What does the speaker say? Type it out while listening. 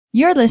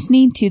You're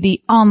listening to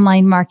the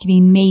Online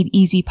Marketing Made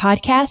Easy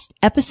podcast,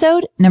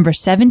 episode number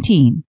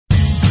 17.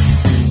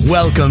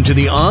 Welcome to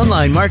the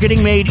Online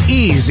Marketing Made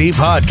Easy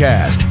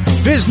podcast.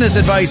 Business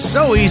advice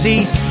so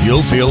easy,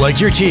 you'll feel like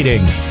you're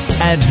cheating.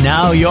 And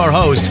now your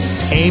host,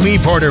 Amy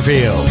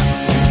Porterfield.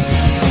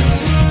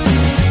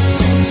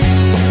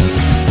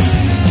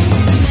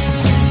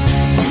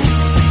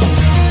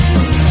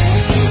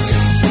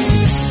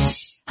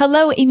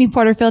 Hello, Amy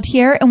Porterfield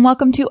here, and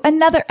welcome to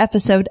another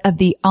episode of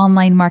the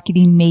Online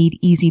Marketing Made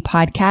Easy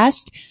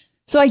podcast.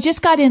 So I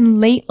just got in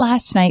late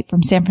last night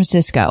from San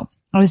Francisco.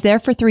 I was there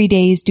for 3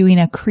 days doing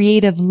a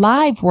creative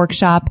live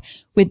workshop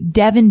with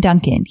Devin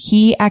Duncan.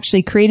 He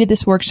actually created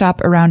this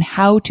workshop around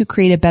how to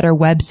create a better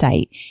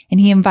website. And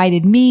he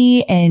invited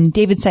me and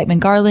David Siteman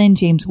Garland,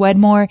 James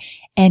Wedmore,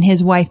 and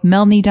his wife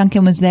Melanie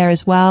Duncan was there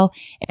as well.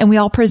 And we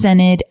all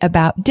presented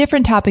about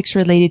different topics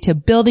related to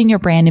building your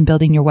brand and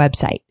building your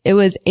website. It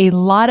was a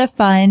lot of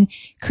fun.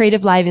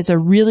 Creative Live is a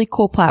really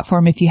cool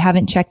platform if you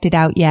haven't checked it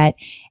out yet.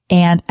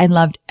 And I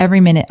loved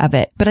every minute of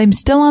it. But I'm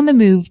still on the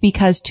move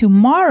because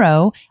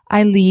tomorrow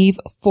I leave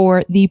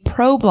for the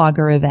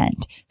ProBlogger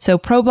event. So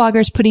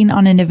ProBlogger's putting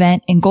on an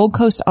event in Gold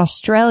Coast,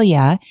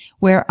 Australia,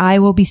 where I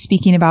will be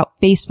speaking about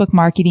Facebook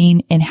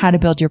marketing and how to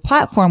build your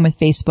platform with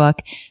Facebook.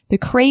 The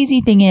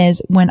crazy thing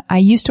is, when I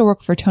used to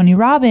work for Tony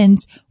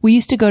Robbins, we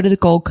used to go to the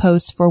Gold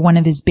Coast for one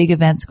of his big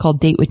events called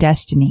Date with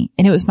Destiny.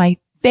 And it was my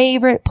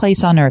favorite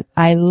place on earth.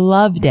 I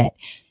loved it.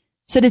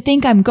 So to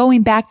think I'm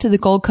going back to the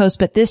Gold Coast,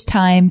 but this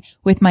time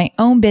with my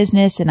own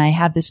business and I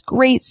have this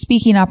great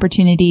speaking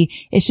opportunity,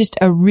 it's just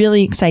a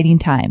really exciting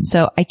time.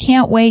 So I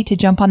can't wait to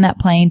jump on that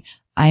plane.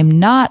 I'm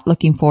not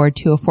looking forward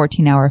to a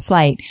 14-hour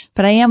flight,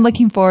 but I am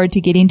looking forward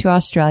to getting to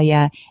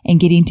Australia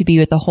and getting to be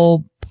with the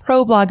whole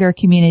ProBlogger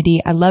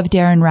community. I love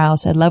Darren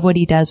Rouse. I love what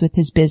he does with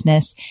his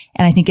business,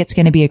 and I think it's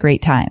going to be a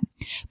great time.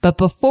 But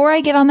before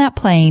I get on that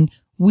plane,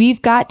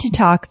 we've got to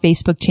talk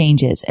Facebook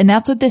changes, and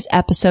that's what this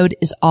episode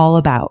is all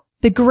about.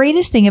 The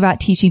greatest thing about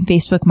teaching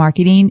Facebook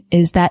marketing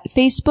is that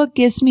Facebook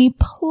gives me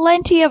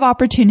plenty of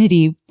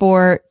opportunity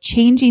for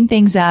changing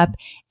things up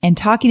and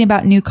talking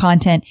about new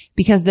content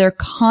because they're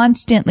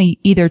constantly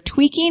either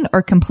tweaking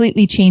or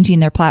completely changing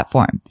their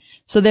platform.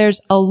 So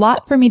there's a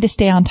lot for me to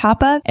stay on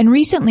top of. And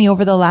recently,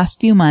 over the last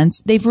few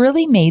months, they've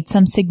really made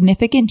some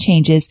significant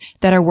changes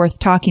that are worth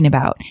talking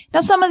about.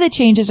 Now, some of the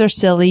changes are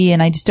silly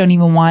and I just don't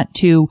even want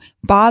to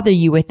bother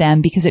you with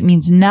them because it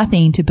means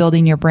nothing to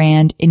building your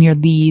brand and your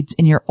leads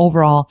and your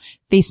overall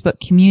Facebook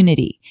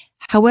community.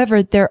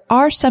 However, there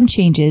are some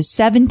changes,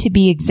 7 to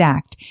be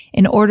exact,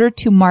 in order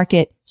to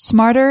market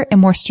smarter and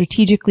more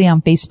strategically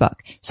on Facebook.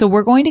 So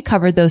we're going to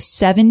cover those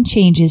 7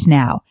 changes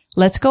now.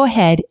 Let's go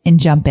ahead and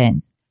jump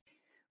in.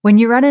 When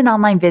you run an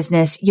online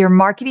business, your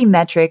marketing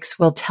metrics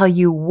will tell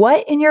you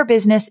what in your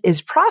business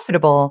is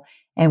profitable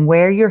and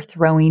where you're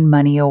throwing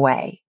money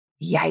away.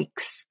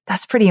 Yikes.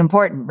 That's pretty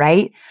important,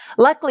 right?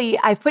 Luckily,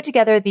 I've put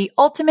together the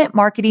Ultimate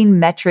Marketing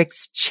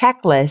Metrics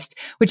Checklist,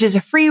 which is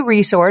a free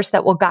resource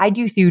that will guide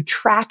you through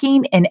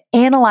tracking and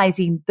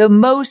analyzing the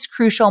most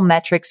crucial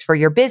metrics for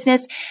your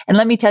business. And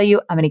let me tell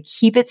you, I'm going to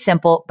keep it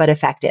simple but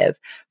effective.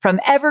 From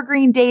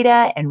evergreen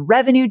data and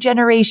revenue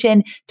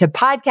generation to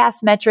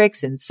podcast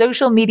metrics and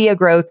social media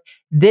growth,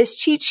 this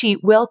cheat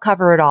sheet will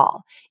cover it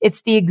all.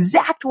 It's the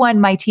exact one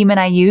my team and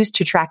I use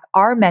to track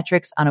our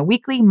metrics on a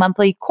weekly,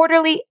 monthly,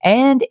 quarterly,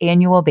 and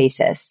annual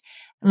basis.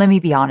 Let me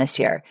be honest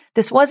here.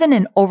 This wasn't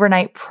an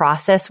overnight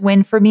process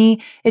win for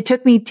me. It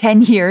took me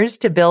 10 years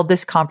to build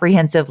this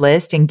comprehensive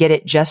list and get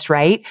it just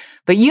right.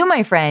 But you,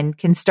 my friend,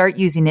 can start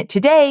using it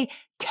today,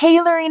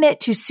 tailoring it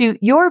to suit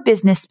your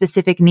business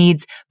specific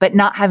needs, but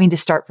not having to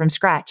start from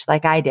scratch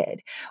like I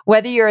did.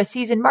 Whether you're a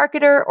seasoned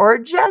marketer or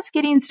just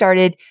getting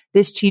started,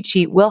 this cheat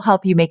sheet will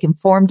help you make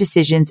informed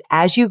decisions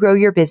as you grow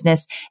your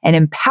business and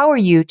empower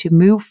you to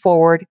move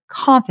forward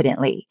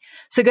confidently.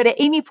 So go to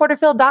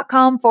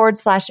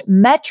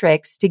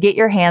amyporterfield.com/metrics to get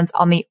your hands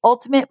on the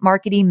Ultimate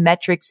Marketing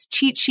Metrics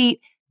cheat sheet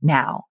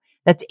now.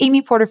 That's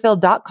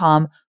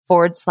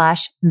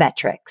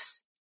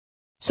amyporterfield.com/metrics.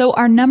 So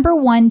our number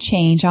one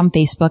change on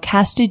Facebook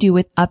has to do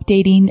with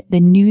updating the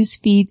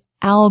newsfeed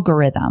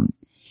algorithm.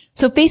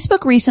 So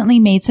Facebook recently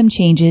made some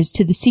changes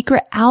to the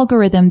secret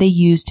algorithm they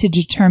use to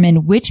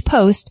determine which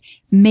posts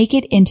make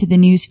it into the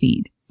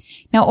newsfeed.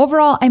 Now,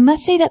 overall, I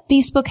must say that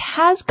Facebook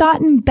has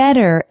gotten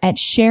better at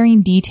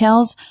sharing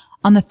details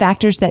on the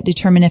factors that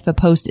determine if a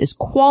post is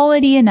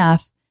quality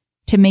enough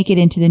to make it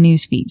into the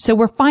newsfeed. So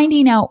we're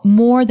finding out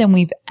more than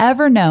we've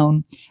ever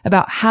known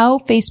about how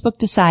Facebook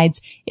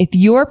decides if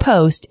your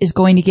post is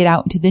going to get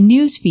out into the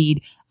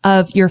newsfeed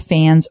of your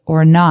fans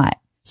or not.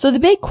 So the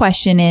big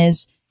question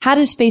is, how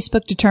does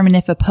Facebook determine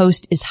if a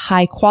post is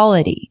high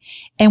quality?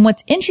 And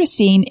what's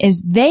interesting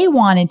is they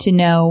wanted to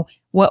know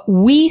what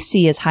we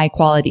see as high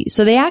quality.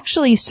 So they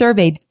actually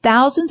surveyed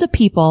thousands of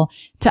people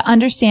to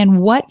understand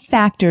what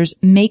factors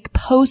make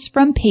posts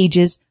from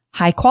pages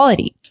high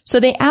quality. So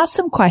they asked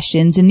some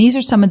questions, and these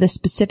are some of the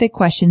specific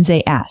questions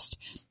they asked.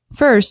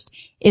 First,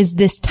 is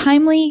this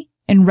timely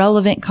and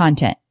relevant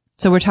content?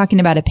 So we're talking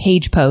about a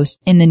page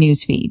post in the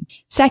newsfeed.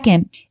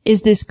 Second,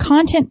 is this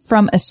content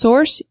from a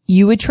source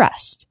you would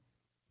trust?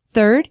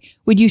 Third,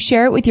 would you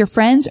share it with your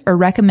friends or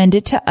recommend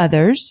it to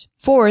others?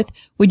 Fourth,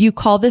 would you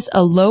call this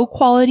a low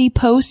quality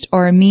post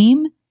or a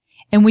meme?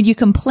 And would you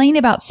complain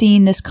about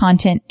seeing this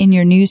content in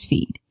your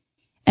newsfeed?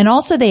 And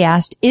also they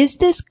asked, is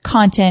this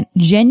content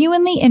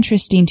genuinely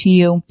interesting to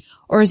you,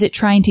 or is it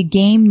trying to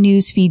game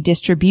newsfeed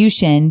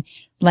distribution,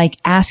 like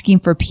asking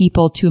for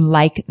people to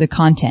like the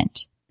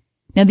content?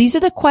 Now, these are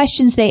the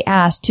questions they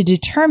asked to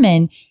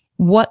determine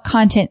what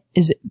content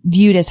is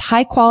viewed as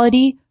high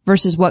quality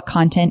versus what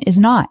content is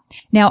not.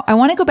 Now, I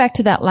want to go back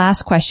to that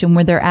last question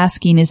where they're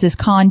asking, is this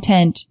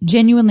content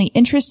genuinely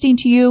interesting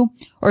to you,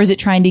 or is it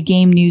trying to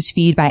game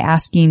newsfeed by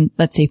asking,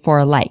 let's say, for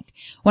a like?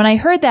 When I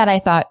heard that, I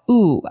thought,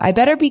 ooh, I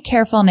better be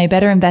careful and I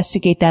better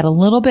investigate that a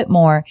little bit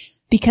more,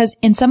 because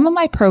in some of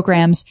my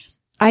programs,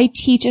 I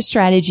teach a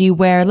strategy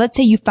where, let's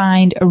say you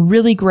find a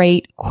really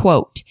great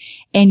quote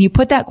and you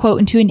put that quote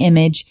into an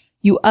image,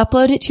 you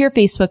upload it to your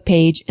Facebook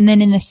page, and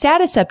then in the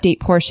status update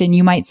portion,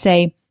 you might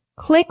say,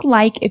 click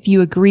like if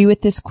you agree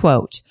with this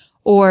quote,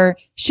 or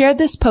share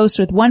this post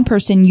with one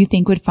person you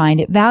think would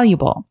find it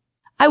valuable.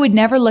 I would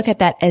never look at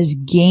that as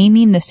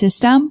gaming the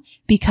system,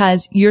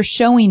 because you're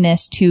showing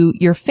this to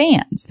your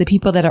fans, the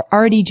people that are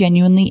already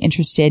genuinely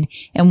interested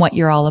in what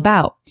you're all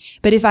about.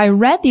 But if I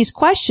read these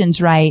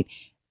questions right,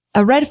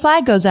 a red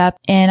flag goes up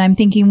and I'm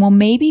thinking, well,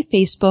 maybe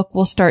Facebook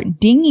will start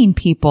dinging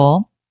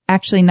people,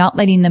 actually not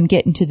letting them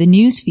get into the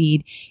news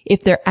feed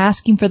if they're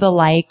asking for the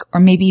like, or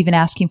maybe even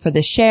asking for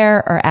the share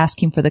or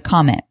asking for the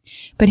comment.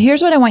 But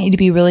here's what I want you to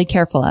be really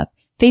careful of.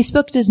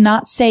 Facebook does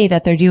not say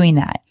that they're doing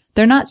that.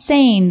 They're not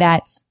saying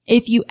that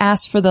if you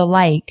ask for the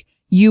like,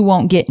 you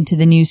won't get into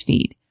the news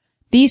feed.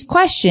 These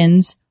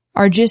questions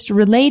are just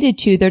related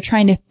to they're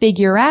trying to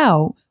figure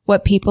out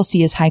what people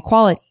see as high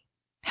quality.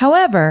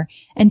 However,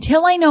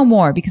 until I know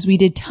more, because we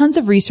did tons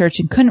of research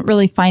and couldn't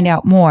really find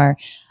out more,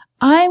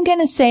 I'm going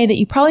to say that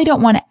you probably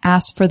don't want to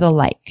ask for the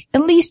like,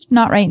 at least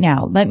not right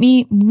now. Let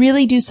me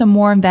really do some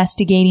more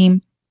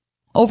investigating.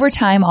 Over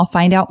time, I'll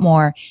find out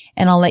more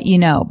and I'll let you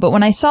know. But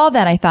when I saw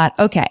that, I thought,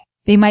 okay,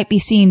 they might be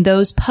seeing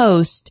those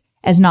posts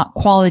as not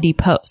quality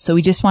posts. So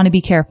we just want to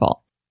be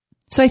careful.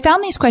 So I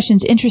found these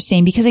questions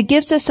interesting because it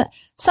gives us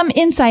some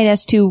insight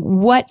as to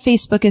what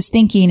Facebook is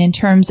thinking in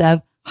terms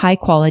of high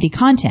quality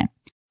content.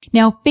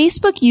 Now,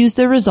 Facebook used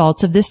the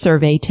results of this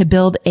survey to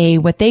build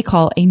what they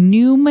call a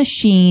new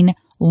machine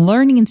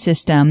learning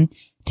system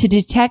to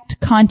detect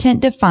content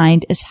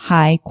defined as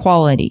high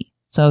quality.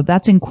 So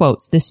that's in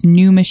quotes, this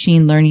new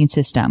machine learning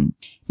system.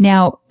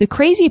 Now, the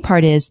crazy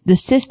part is the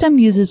system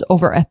uses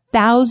over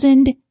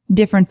 1,000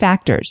 different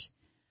factors.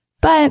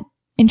 But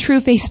in true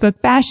Facebook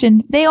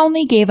fashion, they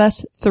only gave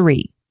us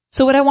 3.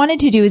 So what I wanted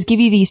to do is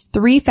give you these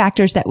 3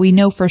 factors that we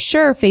know for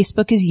sure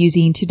Facebook is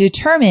using to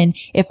determine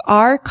if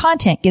our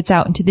content gets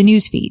out into the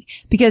newsfeed.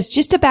 Because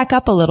just to back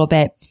up a little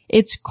bit,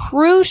 it's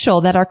crucial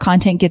that our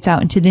content gets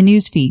out into the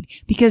newsfeed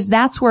because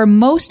that's where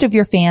most of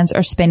your fans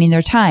are spending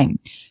their time.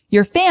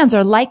 Your fans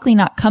are likely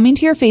not coming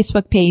to your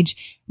Facebook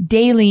page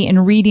daily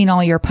and reading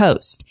all your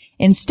posts.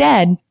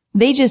 Instead,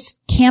 they just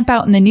camp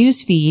out in the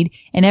newsfeed,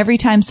 and every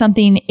time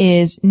something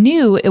is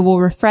new, it will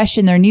refresh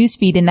in their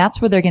newsfeed, and that's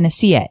where they're going to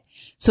see it.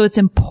 So it's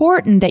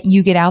important that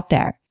you get out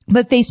there.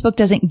 But Facebook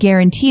doesn't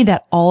guarantee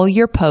that all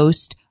your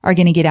posts are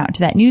going to get out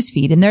into that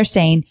newsfeed. And they're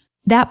saying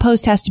that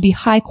post has to be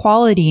high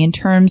quality in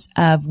terms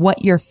of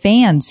what your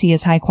fans see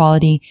as high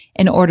quality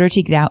in order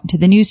to get out into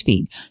the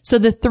newsfeed. So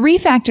the 3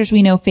 factors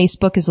we know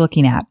Facebook is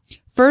looking at.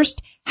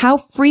 First, how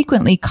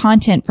frequently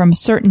content from a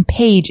certain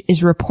page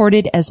is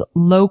reported as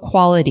low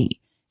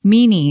quality.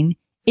 Meaning,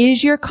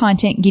 is your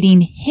content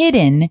getting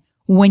hidden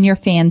when your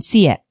fans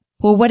see it?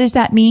 Well, what does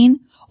that mean?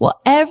 Well,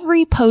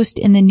 every post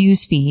in the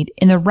newsfeed,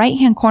 in the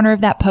right-hand corner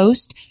of that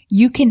post,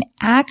 you can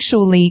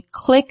actually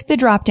click the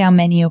drop-down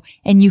menu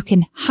and you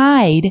can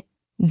hide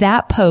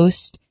that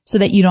post so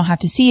that you don't have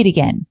to see it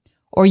again.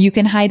 Or you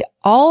can hide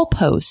all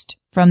posts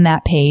from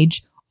that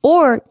page,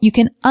 or you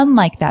can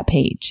unlike that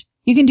page.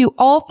 You can do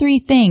all 3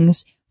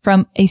 things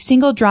from a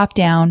single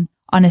drop-down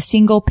on a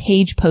single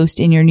page post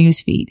in your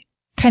newsfeed.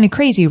 Kind of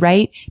crazy,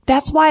 right?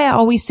 That's why I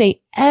always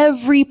say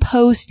every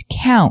post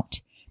count,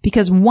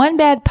 because one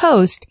bad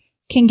post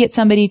can get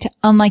somebody to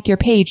unlike your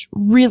page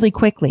really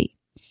quickly.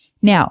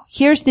 Now,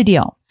 here's the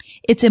deal.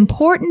 It's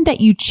important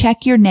that you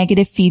check your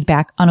negative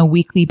feedback on a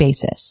weekly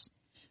basis.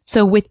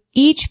 So with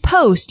each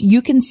post,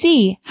 you can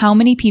see how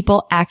many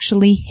people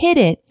actually hit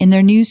it in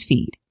their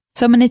newsfeed.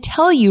 So I'm going to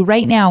tell you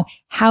right now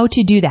how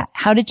to do that,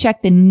 how to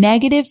check the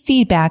negative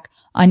feedback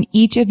on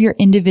each of your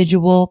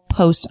individual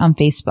posts on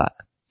Facebook.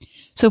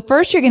 So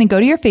first, you're going to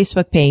go to your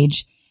Facebook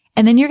page,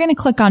 and then you're going to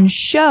click on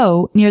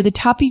Show near the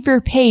top of your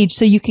page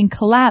so you can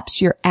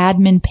collapse your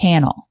admin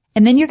panel.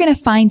 And then you're going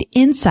to find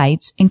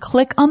Insights and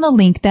click on the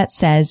link that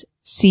says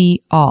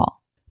See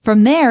All.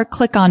 From there,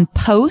 click on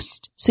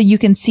Post so you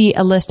can see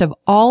a list of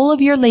all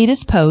of your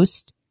latest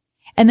posts.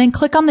 and then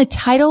click on the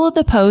title of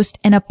the post,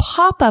 and a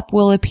pop-up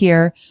will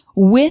appear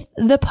with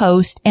the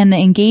post and the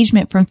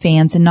engagement from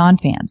fans and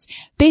non-fans.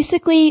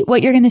 Basically,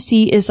 what you're going to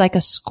see is like a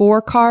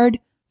scorecard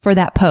for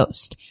that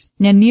post.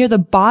 Now, near the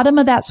bottom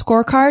of that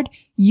scorecard,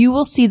 you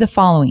will see the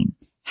following: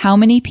 how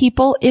many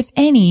people, if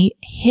any,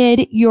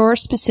 hid your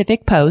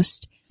specific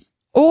post,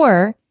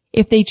 or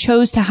if they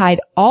chose to hide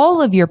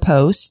all of your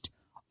post,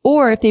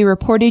 or if they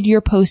reported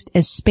your post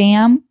as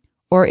spam,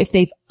 or if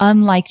they've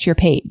unliked your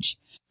page.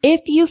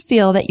 If you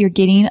feel that you're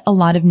getting a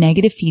lot of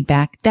negative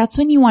feedback, that's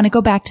when you want to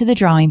go back to the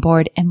drawing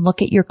board and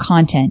look at your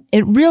content.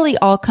 It really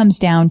all comes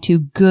down to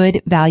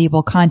good,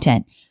 valuable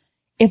content.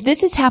 If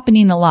this is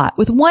happening a lot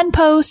with one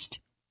post,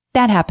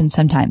 that happens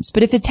sometimes.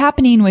 But if it's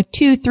happening with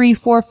 2, 3,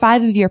 4,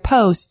 5 of your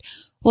posts,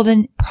 well,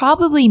 then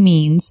probably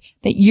means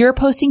that you're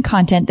posting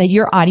content that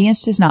your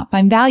audience does not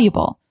find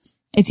valuable.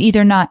 It's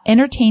either not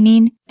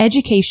entertaining,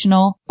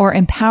 educational, or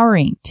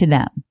empowering to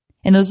them.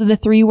 And those are the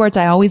 3 words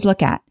I always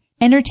look at: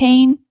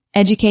 entertain,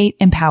 educate,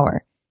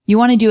 empower. You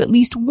want to do at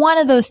least one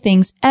of those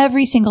things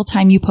every single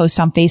time you post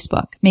on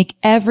Facebook. Make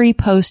every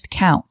post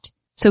count.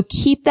 So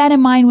keep that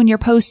in mind when you're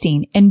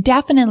posting, and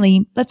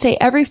definitely, let's say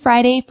every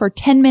Friday for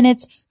 10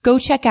 minutes, go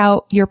check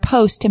out your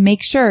post to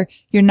make sure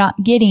you're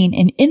not getting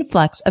an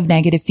influx of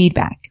negative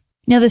feedback.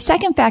 Now, the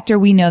second factor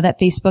we know that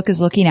Facebook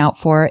is looking out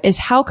for is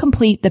how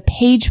complete the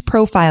page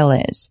profile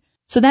is.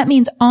 So that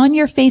means on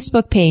your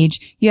Facebook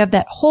page, you have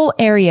that whole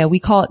area, we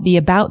call it the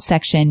About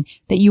section,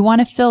 that you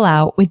want to fill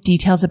out with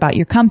details about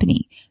your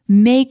company.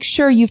 Make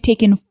sure you've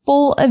taken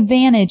full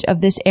advantage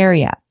of this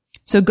area.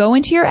 So go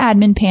into your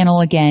admin panel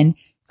again,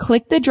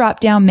 click the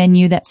drop-down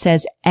menu that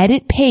says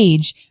Edit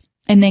Page,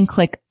 and then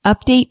click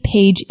Update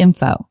Page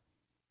Info.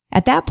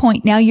 At that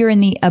point, now you're in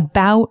the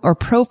About or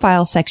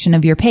Profile section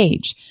of your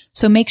page.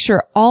 So make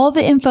sure all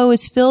the info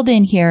is filled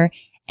in here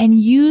and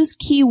use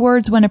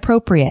keywords when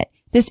appropriate.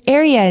 This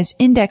area is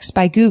indexed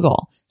by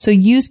Google, so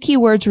use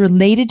keywords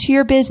related to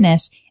your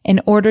business in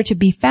order to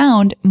be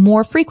found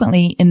more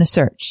frequently in the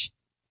search.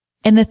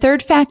 And the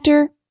third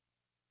factor,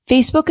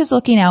 Facebook is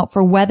looking out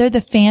for whether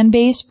the fan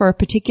base for a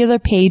particular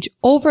page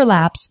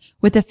overlaps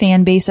with the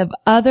fan base of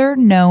other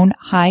known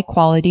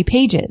high-quality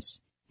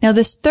pages. Now,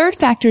 this third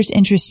factor is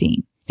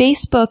interesting.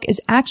 Facebook is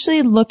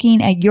actually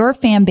looking at your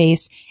fan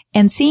base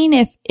and seeing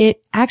if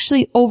it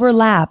actually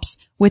overlaps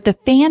with the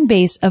fan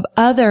base of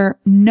other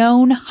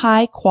known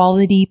high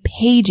quality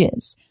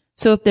pages.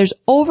 So if there's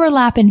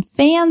overlap in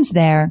fans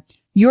there,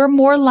 you're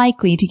more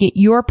likely to get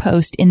your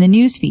post in the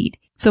newsfeed.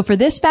 So for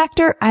this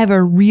factor, I have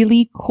a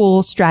really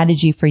cool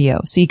strategy for you.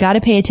 So you got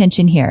to pay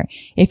attention here.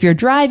 If you're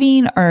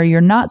driving or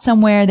you're not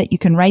somewhere that you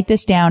can write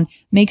this down,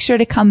 make sure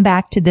to come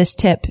back to this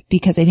tip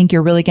because I think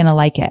you're really going to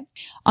like it.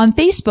 On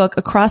Facebook,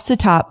 across the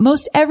top,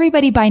 most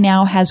everybody by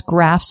now has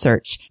Graph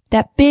Search,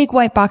 that big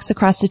white box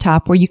across the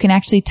top where you can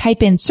actually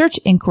type in search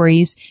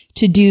inquiries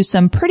to do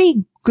some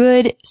pretty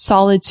good,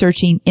 solid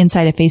searching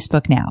inside of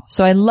Facebook now.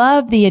 So I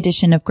love the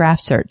addition of Graph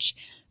Search.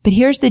 But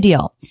here's the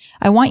deal.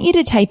 I want you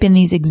to type in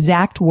these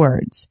exact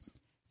words: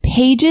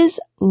 pages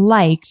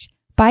liked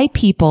by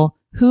people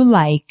who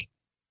like,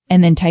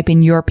 and then type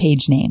in your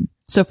page name.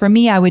 So for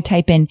me, I would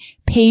type in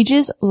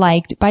pages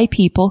liked by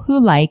people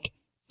who like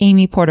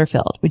Amy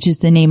Porterfield, which is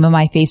the name of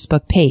my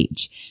Facebook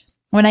page.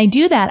 When I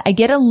do that, I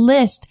get a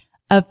list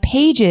of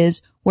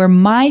pages where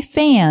my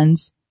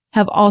fans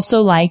have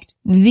also liked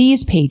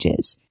these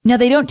pages. Now,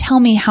 they don't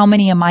tell me how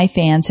many of my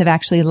fans have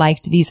actually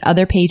liked these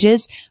other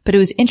pages, but it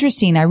was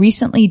interesting. I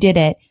recently did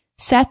it.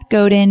 Seth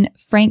Godin,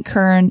 Frank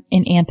Kern,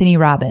 and Anthony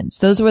Robbins.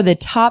 Those were the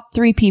top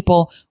 3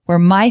 people where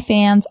my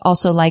fans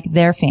also like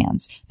their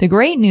fans. The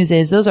great news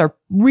is those are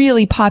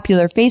really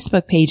popular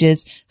Facebook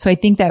pages, so I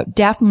think that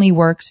definitely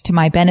works to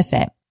my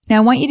benefit. Now,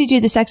 I want you to do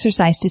this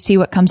exercise to see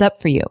what comes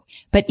up for you.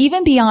 But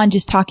even beyond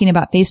just talking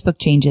about Facebook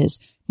changes,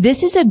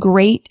 this is a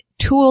great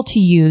tool to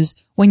use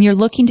when you're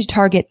looking to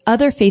target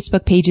other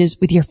Facebook pages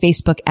with your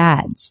Facebook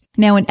ads.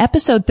 Now, in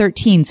episode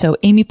 13, so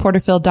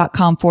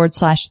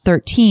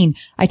amyporterfield.com/13,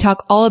 I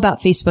talk all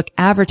about Facebook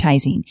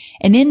advertising.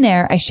 And in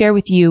there, I share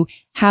with you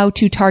how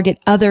to target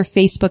other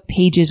Facebook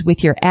pages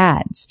with your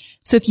ads.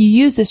 So if you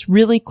use this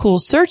really cool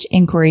search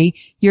inquiry,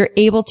 you're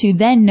able to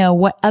then know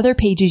what other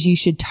pages you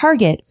should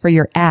target for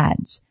your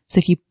ads. So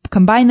if you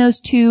combine those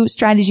 2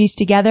 strategies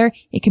together,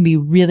 it can be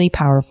really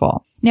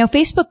powerful. Now,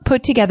 Facebook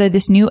put together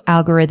this new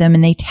algorithm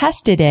and they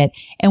tested it.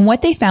 And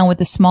what they found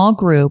with a small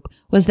group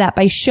was that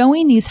by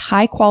showing these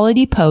high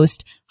quality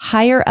posts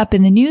higher up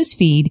in the news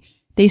feed,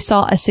 they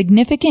saw a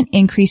significant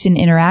increase in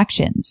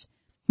interactions.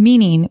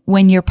 Meaning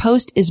when your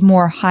post is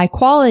more high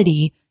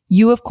quality,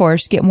 you of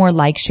course get more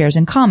likes, shares,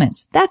 and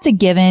comments. That's a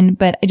given,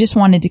 but I just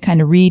wanted to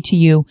kind of read to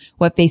you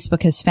what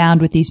Facebook has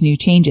found with these new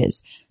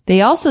changes.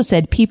 They also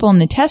said people in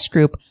the test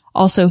group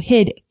also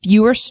hid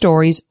fewer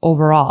stories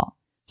overall.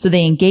 So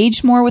they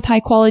engaged more with high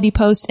quality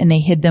posts and they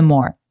hid them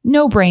more.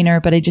 No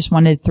brainer, but I just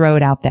wanted to throw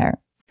it out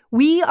there.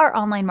 We are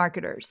online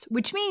marketers,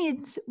 which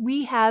means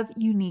we have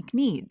unique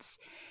needs.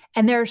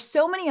 And there are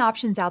so many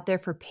options out there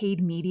for paid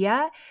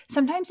media.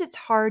 Sometimes it's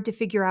hard to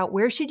figure out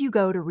where should you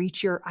go to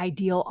reach your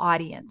ideal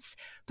audience.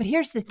 But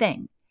here's the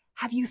thing.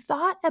 have you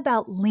thought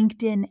about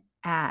LinkedIn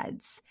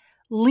ads?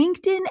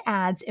 LinkedIn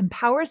ads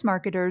empowers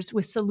marketers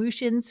with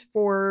solutions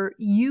for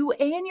you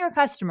and your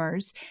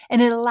customers,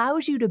 and it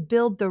allows you to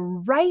build the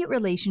right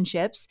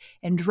relationships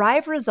and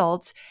drive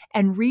results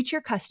and reach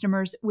your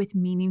customers with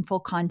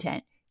meaningful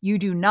content. You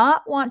do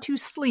not want to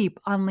sleep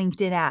on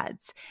LinkedIn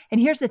ads.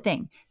 And here's the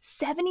thing,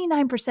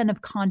 79%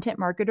 of content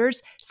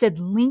marketers said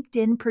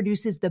LinkedIn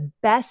produces the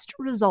best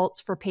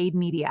results for paid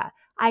media.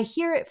 I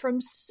hear it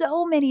from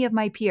so many of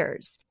my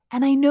peers.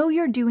 And I know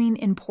you're doing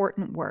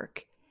important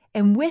work.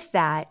 And with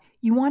that,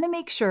 you want to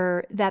make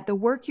sure that the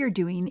work you're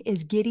doing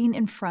is getting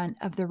in front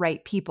of the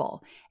right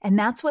people. And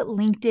that's what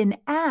LinkedIn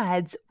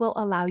ads will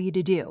allow you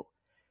to do.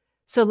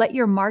 So let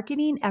your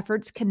marketing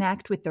efforts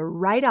connect with the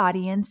right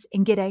audience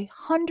and get a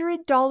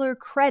 $100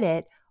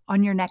 credit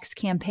on your next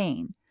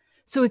campaign.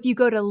 So if you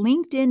go to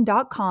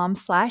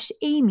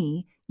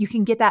linkedin.com/Amy, you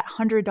can get that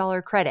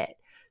 $100 credit.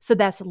 So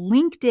that's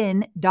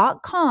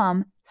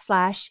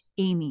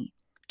linkedin.com/Amy.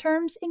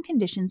 Terms and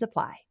conditions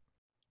apply.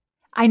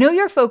 I know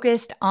you're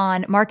focused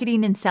on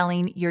marketing and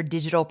selling your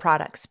digital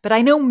products, but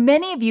I know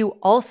many of you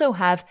also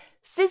have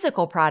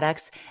physical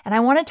products, and I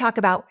want to talk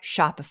about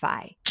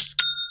Shopify.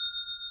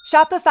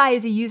 Shopify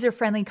is a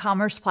user-friendly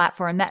commerce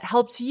platform that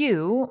helps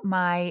you,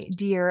 my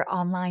dear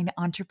online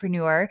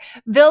entrepreneur,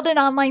 build an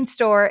online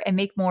store and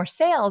make more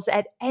sales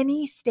at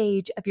any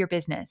stage of your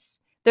business.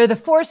 They're the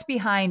force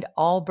behind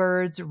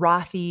Allbirds,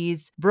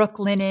 Rothy's,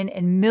 Brooklinen,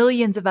 and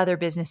millions of other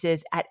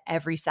businesses at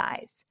every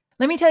size.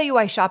 Let me tell you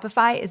why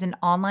Shopify is an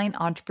online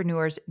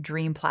entrepreneur's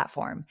dream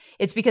platform.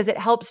 It's because it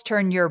helps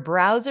turn your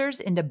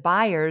browsers into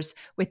buyers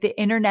with the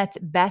internet's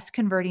best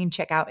converting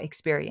checkout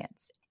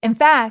experience. In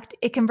fact,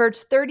 it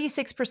converts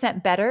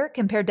 36% better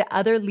compared to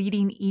other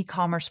leading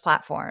e-commerce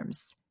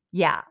platforms.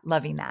 Yeah,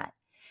 loving that.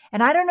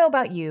 And I don't know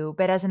about you,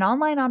 but as an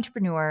online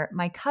entrepreneur,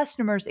 my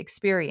customers'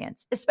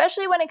 experience,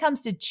 especially when it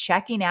comes to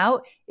checking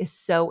out, is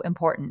so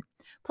important.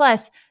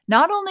 Plus,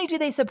 not only do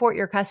they support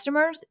your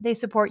customers, they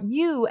support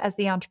you as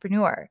the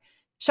entrepreneur.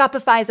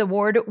 Shopify's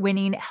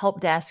award-winning help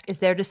desk is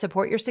there to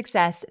support your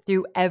success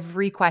through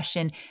every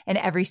question and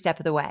every step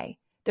of the way.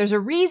 There's a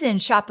reason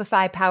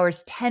Shopify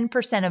powers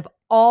 10% of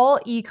all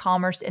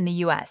e-commerce in the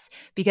US,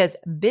 because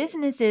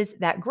businesses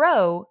that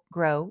grow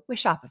with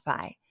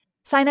Shopify.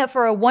 Sign up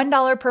for a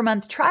 $1 per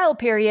month trial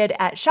period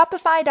at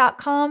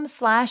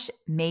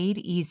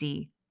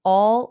shopify.com/madeeasy,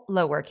 all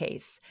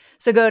lowercase.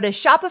 So go to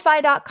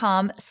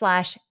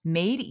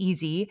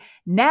shopify.com/madeeasy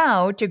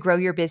now to grow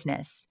your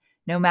business,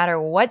 no matter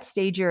what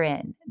stage you're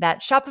in.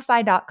 That's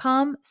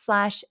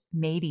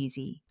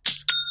shopify.com/madeeasy.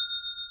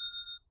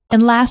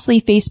 And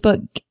lastly,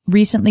 Facebook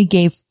recently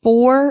gave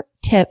 4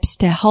 tips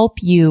to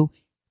help you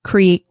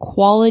create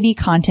quality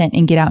content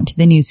and get out into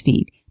the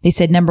newsfeed. They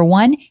said, number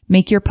 1,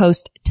 make your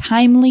post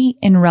timely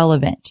and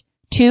relevant.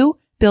 2,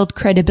 build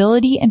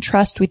credibility and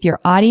trust with your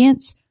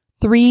audience.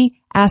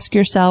 3, ask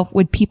yourself,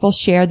 would people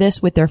share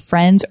this with their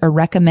friends or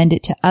recommend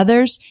it to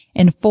others?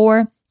 And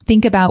 4,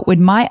 think about, would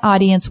my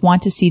audience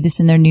want to see this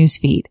in their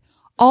newsfeed?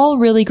 All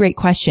really great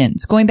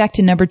questions. Going back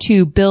to number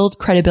 2, build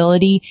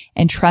credibility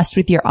and trust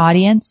with your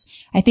audience.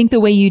 I think the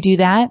way you do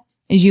that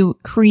is you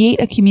create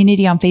a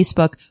community on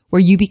Facebook where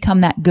you become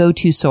that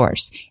go-to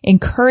source.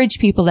 Encourage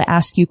people to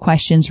ask you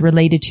questions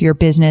related to your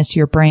business,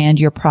 your brand,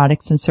 your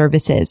products and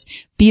services.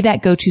 Be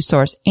that go-to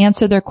source.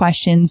 Answer their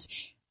questions.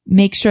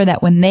 Make sure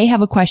that when they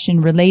have a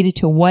question related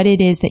to what it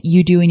is that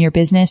you do in your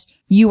business,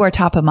 you are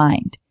top of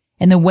mind.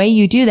 And the way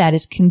you do that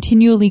is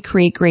continually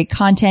create great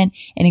content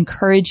and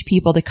encourage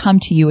people to come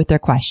to you with their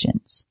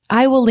questions.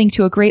 I will link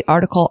to a great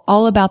article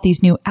all about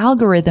these new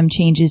algorithm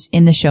changes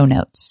in the show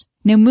notes.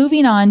 Now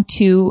moving on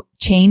to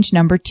change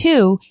number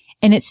 2,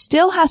 and it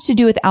still has to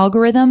do with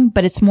algorithm,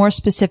 but it's more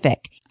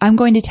specific. I'm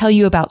going to tell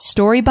you about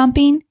story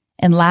bumping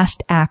and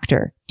last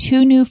actor,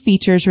 2 new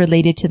features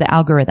related to the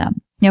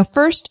algorithm. Now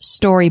first,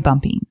 story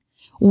bumping.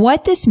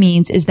 What this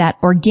means is that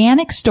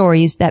organic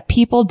stories that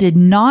people did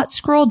not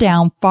scroll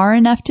down far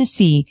enough to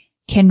see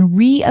can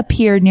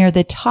reappear near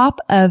the top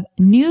of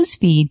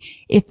newsfeed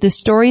if the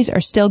stories are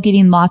still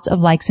getting lots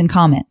of likes and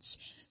comments.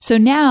 So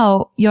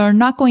now you're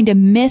not going to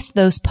miss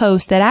those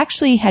posts that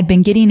actually had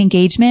been getting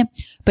engagement,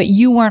 but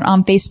you weren't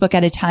on Facebook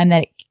at a time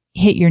that it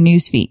hit your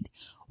newsfeed.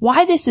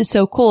 Why this is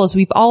so cool is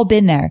we've all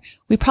been there.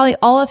 We probably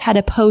all have had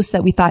a post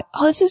that we thought,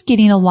 oh, this is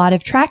getting a lot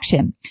of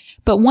traction.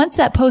 But once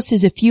that post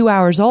is a few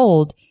hours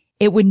old,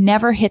 it would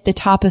never hit the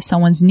top of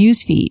someone's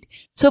newsfeed.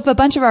 So if a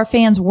bunch of our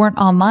fans weren't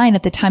online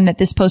at the time that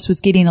this post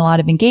was getting a lot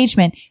of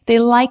engagement, they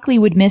likely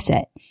would miss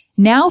it.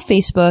 Now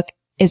Facebook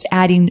is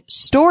adding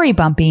story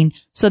bumping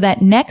so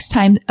that next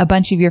time a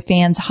bunch of your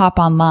fans hop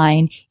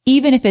online,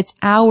 even if it's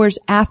hours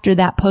after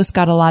that post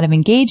got a lot of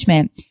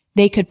engagement,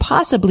 they could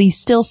possibly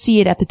still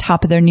see it at the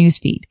top of their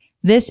newsfeed.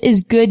 This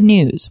is good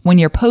news. When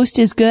your post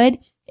is good,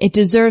 it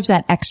deserves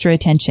that extra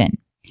attention.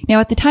 Now,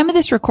 at the time of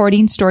this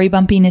recording, story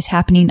bumping is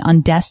happening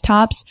on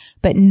desktops,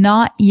 but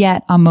not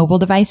yet on mobile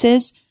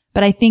devices.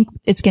 But I think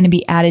it's going to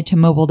be added to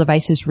mobile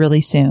devices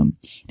really soon.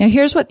 Now,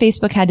 here's what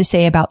Facebook had to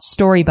say about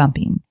story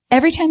bumping.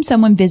 Every time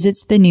someone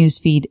visits the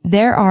newsfeed,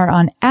 there are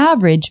on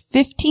average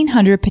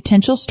 1,500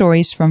 potential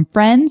stories from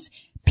friends,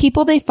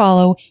 people they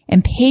follow,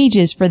 and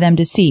pages for them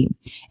to see.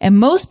 And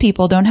most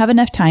people don't have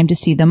enough time to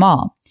see them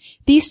all.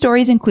 These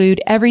stories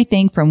include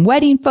everything from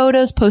wedding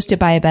photos posted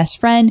by a best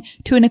friend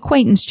to an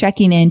acquaintance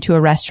checking in to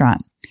a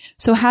restaurant.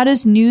 So how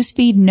does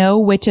Newsfeed know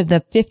which of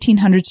the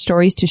 1,500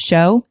 stories to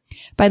show?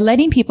 By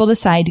letting people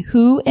decide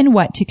who and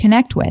what to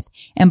connect with,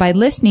 and by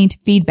listening to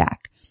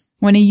feedback.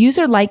 When a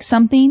user likes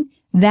something,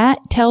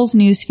 that tells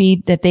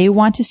Newsfeed that they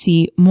want to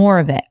see more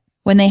of it.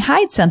 When they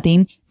hide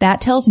something, that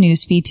tells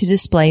Newsfeed to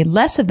display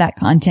less of that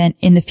content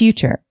in the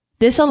future.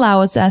 This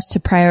allows us to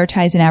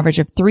prioritize an average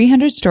of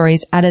 300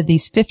 stories out of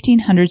these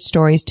 1,500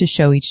 stories to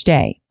show each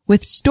day.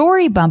 With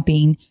story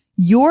bumping,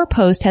 your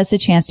post has the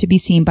chance to be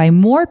seen by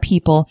more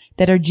people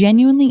that are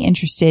genuinely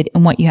interested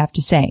in what you have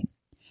to say.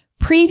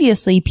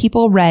 Previously,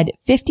 people read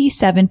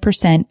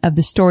 57% of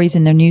the stories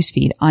in their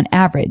newsfeed on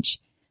average.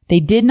 They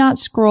did not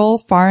scroll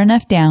far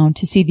enough down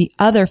to see the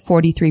other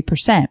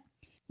 43%.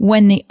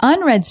 When the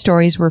unread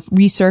stories were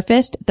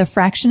resurfaced, the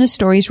fraction of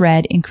stories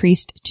read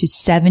increased to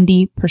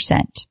 70%.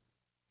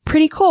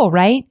 Pretty cool,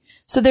 right?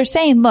 So they're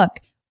saying, look,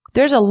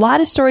 there's a lot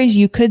of stories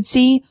you could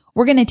see.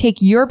 We're going to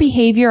take your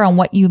behavior on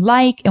what you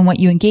like and what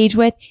you engage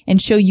with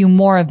and show you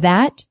more of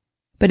that.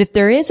 But if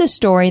there is a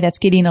story that's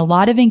getting a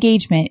lot of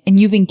engagement and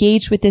you've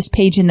engaged with this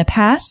page in the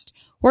past,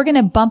 we're going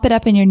to bump it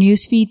up in your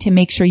newsfeed to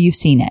make sure you've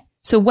seen it.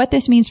 So what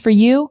this means for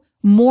you,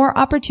 more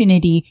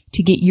opportunity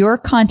to get your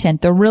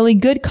content, the really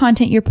good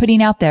content you're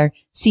putting out there,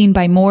 seen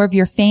by more of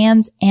your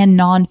fans and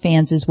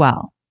non-fans as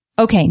well.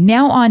 Okay,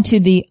 now on to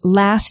the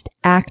last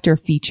actor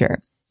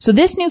feature. So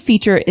this new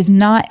feature is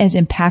not as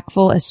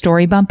impactful as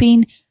story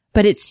bumping,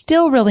 but it's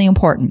still really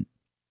important.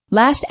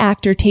 Last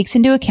Actor takes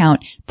into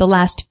account the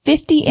last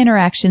 50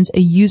 interactions a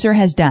user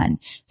has done,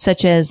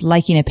 such as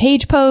liking a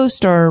page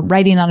post or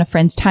writing on a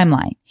friend's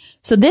timeline.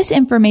 So this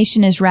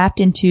information is wrapped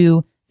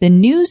into the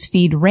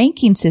newsfeed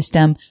ranking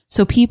system,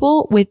 so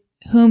people with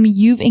whom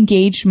you've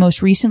engaged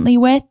most recently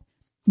with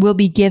will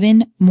be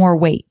given more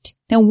weight.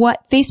 Now,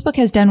 what Facebook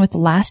has done with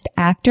Last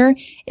Actor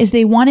is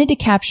they wanted to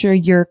capture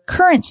your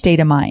current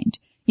state of mind.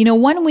 You know,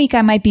 one week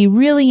I might be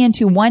really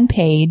into one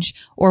page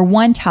or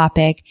one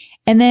topic,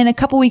 and then a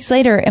couple weeks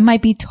later, it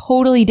might be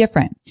totally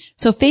different.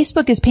 So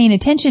Facebook is paying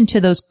attention to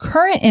those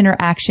current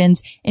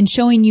interactions and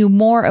showing you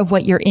more of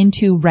what you're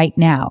into right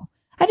now.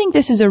 I think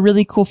this is a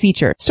really cool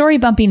feature. Story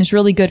bumping is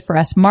really good for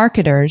us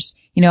marketers,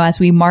 you know,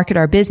 as we market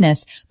our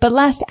business, but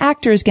Last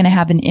Actor is going to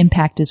have an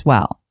impact as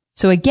well.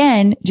 So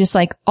again, just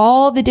like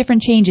all the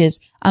different changes,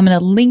 I'm going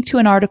to link to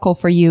an article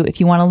for you if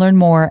you want to learn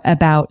more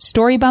about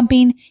story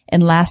bumping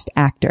and Last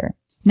Actor.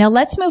 Now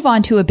let's move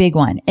on to a big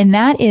one, and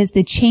that is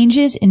the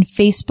changes in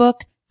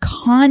Facebook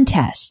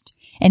contest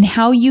and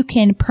how you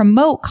can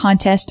promote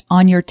contest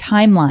on your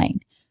timeline.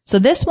 So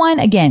this one,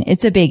 again,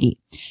 it's a biggie.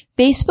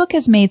 Facebook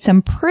has made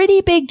some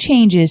pretty big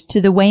changes to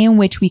the way in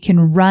which we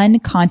can run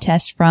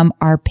contests from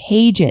our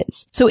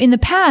pages. So in the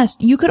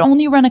past, you could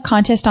only run a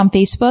contest on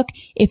Facebook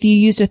if you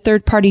used a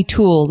third-party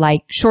tool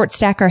like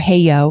ShortStack or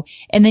Heyo,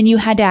 and then you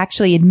had to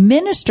actually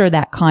administer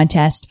that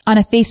contest on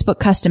a Facebook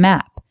custom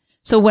app.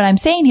 So what I'm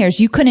saying here is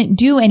you couldn't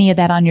do any of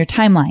that on your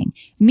timeline,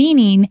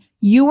 meaning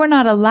you were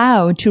not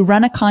allowed to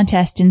run a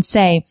contest and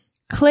say,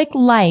 click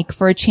like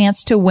for a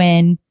chance to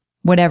win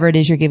whatever it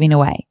is you're giving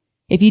away.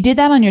 If you did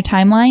that on your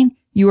timeline,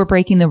 you were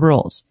breaking the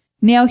rules.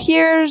 Now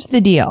here's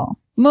the deal.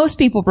 Most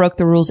people broke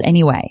the rules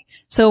anyway.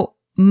 So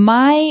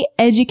my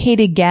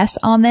educated guess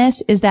on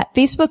this is that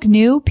Facebook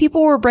knew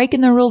people were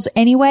breaking the rules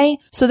anyway,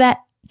 so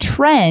that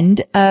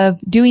trend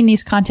of doing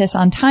these contests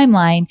on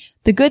timeline,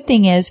 the good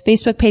thing is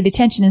Facebook paid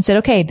attention and said,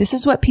 okay, this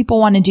is what people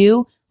want to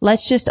do.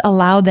 Let's just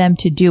allow them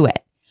to do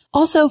it.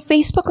 Also,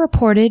 Facebook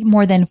reported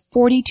more than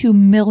 42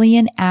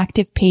 million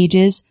active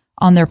pages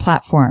on their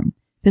platform.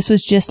 This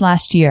was just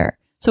last year.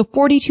 So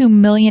 42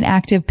 million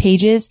active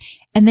pages,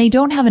 and they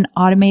don't have an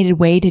automated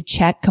way to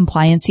check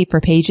compliancy for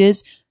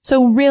pages.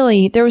 So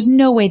really, there was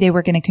no way they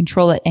were going to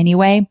control it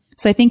anyway.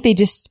 So I think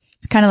it's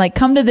kind of like,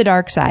 come to the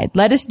dark side.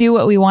 Let us do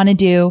what we want to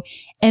do.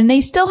 And they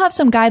still have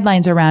some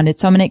guidelines around it.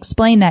 So I'm going to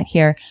explain that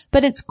here.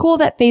 But it's cool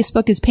that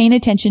Facebook is paying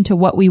attention to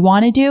what we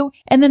want to do,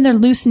 and then they're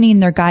loosening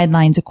their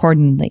guidelines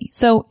accordingly.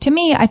 So to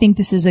me, I think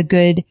this is a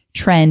good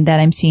trend that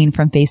I'm seeing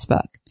from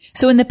Facebook.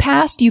 So in the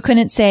past, you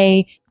couldn't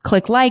say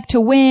click like to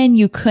win.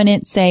 You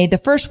couldn't say the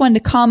first one to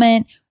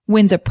comment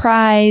wins a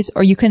prize,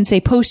 or you couldn't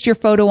say post your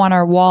photo on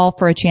our wall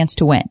for a chance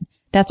to win.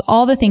 That's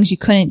all the things you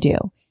couldn't do.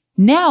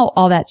 Now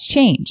all that's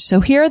changed. So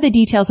here are the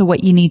details of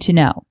what you need to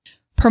know.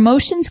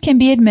 Promotions can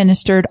be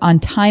administered on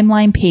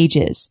timeline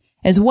pages,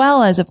 as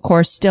well as, of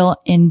course, still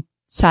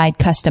inside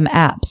custom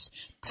apps.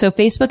 So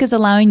Facebook is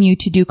allowing you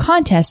to do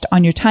contests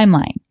on your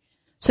timeline.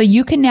 So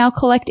you can now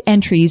collect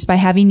entries by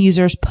having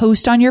users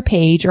post on your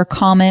page or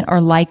comment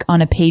or like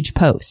on a page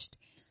post.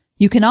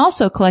 You can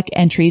also collect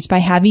entries by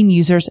having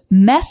users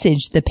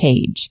message the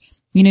page.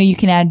 You know, you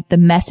can add the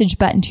message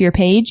button to your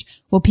page.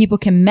 Well, people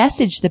can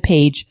message the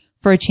page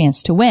for a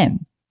chance to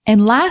win.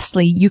 And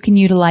lastly, you can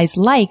utilize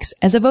likes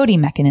as a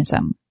voting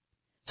mechanism.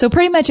 So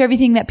pretty much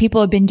everything that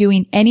people have been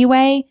doing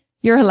anyway,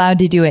 you're allowed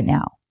to do it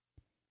now.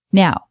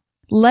 Now,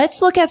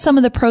 let's look at some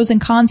of the pros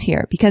and cons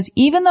here, because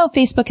even though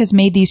Facebook has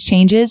made these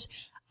changes,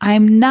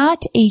 I'm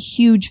not a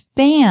huge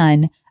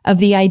fan of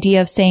the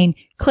idea of saying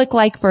click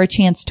like for a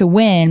chance to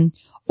win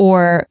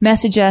or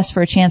message us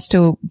for a chance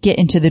to get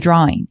into the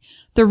drawing.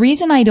 The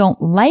reason I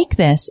don't like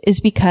this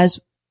is because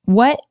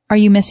what are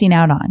you missing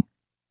out on?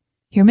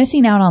 You're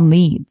missing out on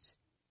leads.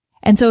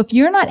 And so if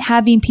you're not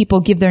having people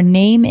give their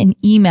name and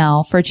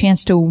email for a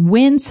chance to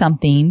win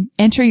something,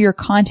 enter your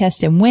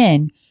contest and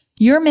win,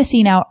 you're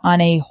missing out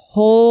on a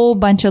whole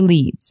bunch of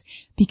leads.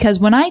 Because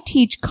when I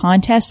teach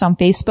contests on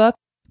Facebook,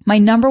 my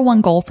number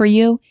one goal for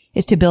you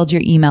is to build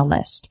your email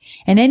list.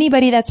 And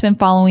anybody that's been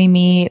following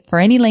me for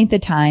any length of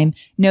time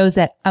knows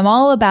that I'm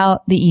all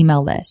about the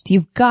email list.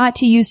 You've got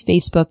to use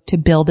Facebook to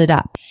build it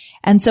up.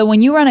 And so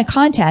when you run a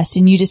contest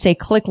and you just say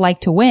click like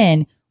to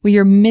win, well,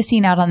 you're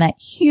missing out on that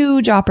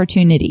huge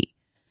opportunity.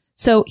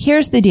 So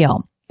here's the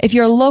deal. If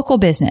you're a local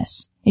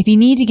business, if you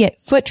need to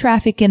get foot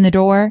traffic in the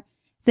door,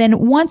 then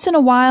once in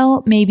a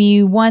while,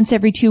 maybe once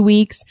every 2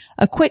 weeks,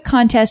 a quick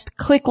contest,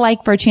 click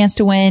like for a chance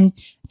to win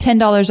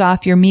 $10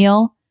 off your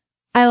meal.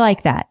 I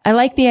like that. I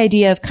like the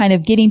idea of kind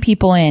of getting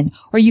people in.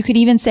 Or you could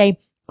even say,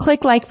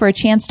 click like for a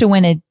chance to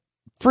win a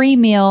free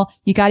meal.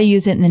 You got to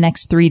use it in the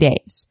next 3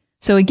 days.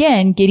 So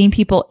again, getting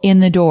people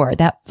in the door,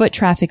 that foot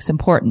traffic's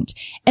important.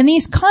 And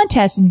these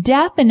contests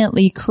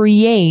definitely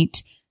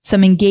create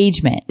some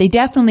engagement. They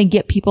definitely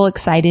get people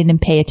excited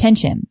and pay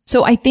attention.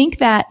 So I think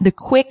that the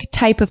quick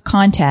type of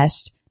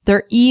contest,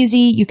 they're easy.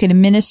 You can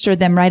administer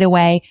them right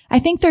away. I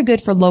think they're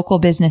good for local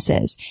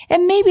businesses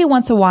and maybe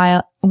once in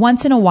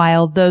a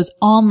while, those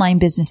online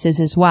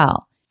businesses as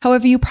well.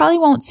 However, you probably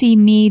won't see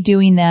me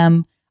doing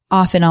them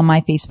often on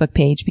my Facebook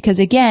page because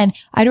again,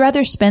 I'd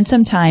rather spend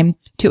some time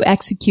to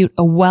execute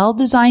a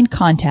well-designed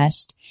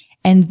contest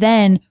and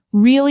then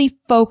really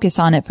focus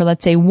on it for,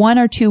 let's say, 1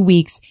 or 2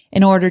 weeks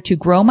in order to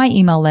grow my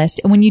email list.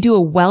 And when you do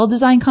a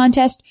well-designed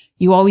contest,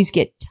 you always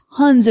get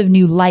tons of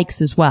new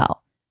likes as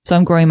well. So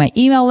I'm growing my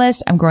email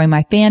list, I'm growing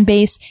my fan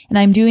base, and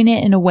I'm doing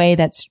it in a way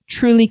that's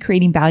truly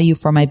creating value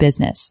for my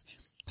business.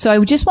 So I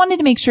just wanted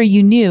to make sure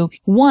you knew,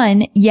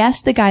 1,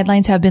 yes, the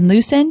guidelines have been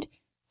loosened,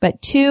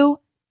 but 2,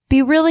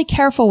 be really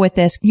careful with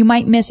this. You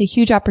might miss a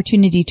huge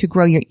opportunity to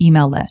grow your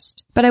email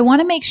list. But I want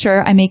to make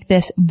sure I make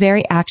this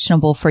very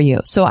actionable for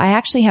you. So I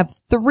actually have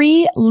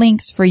 3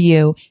 links for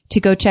you to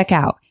go check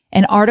out.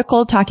 An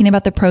article talking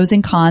about the pros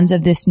and cons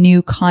of this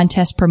new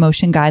contest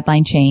promotion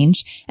guideline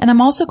change. And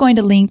I'm also going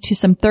to link to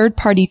some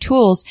third-party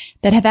tools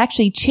that have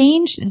actually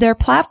changed their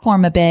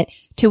platform a bit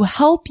to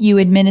help you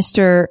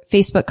administer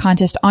Facebook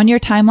contest on your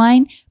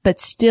timeline, but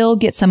still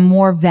get some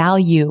more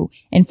value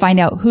and find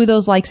out who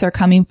those likes are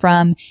coming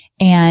from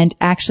and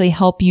actually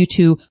help you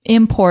to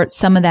import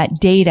some of that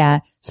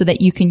data so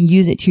that you can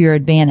use it to your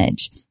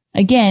advantage.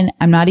 Again,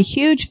 I'm not a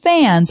huge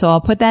fan, so I'll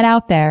put that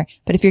out there.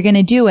 But if you're going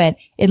to do it,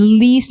 at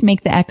least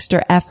make the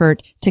extra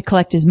effort to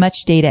collect as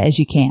much data as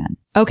you can.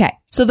 Okay.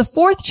 So the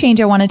 4th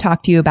change I want to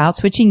talk to you about,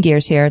 switching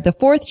gears here, the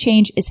 4th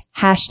change is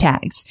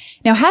hashtags.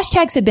 Now,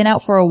 hashtags have been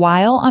out for a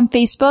while on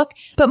Facebook,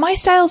 but my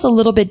style is a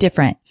little bit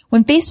different.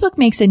 When Facebook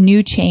makes a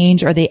new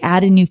change or they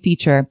add a new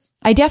feature,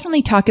 I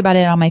definitely talk about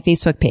it on my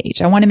Facebook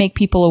page. I want to make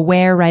people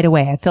aware right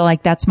away. I feel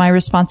like that's my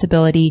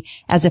responsibility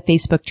as a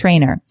Facebook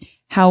trainer.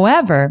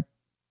 However,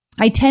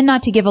 I tend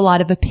not to give a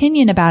lot of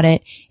opinion about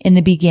it in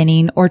the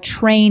beginning or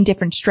train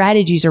different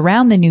strategies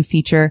around the new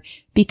feature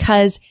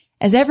because,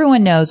 as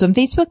everyone knows, when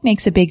Facebook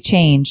makes a big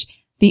change,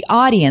 the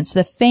audience,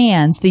 the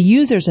fans, the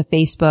users of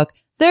Facebook,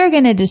 they're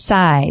going to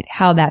decide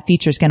how that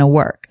feature is going to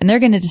work. And they're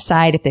going to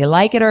decide if they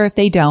like it or if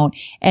they don't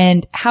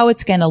and how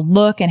it's going to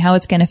look and how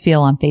it's going to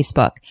feel on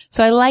Facebook.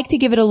 So I like to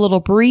give it a little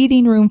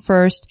breathing room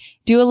first,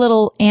 do a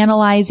little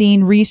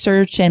analyzing,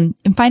 research, and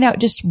find out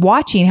just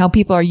watching how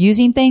people are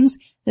using things.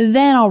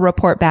 Then I'll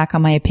report back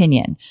on my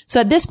opinion.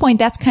 So at this point,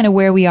 that's kind of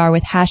where we are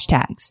with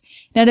hashtags.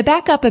 Now to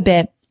back up a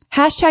bit,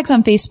 hashtags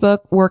on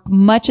Facebook work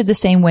much of the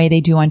same way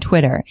they do on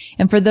Twitter.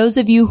 And for those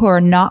of you who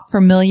are not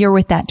familiar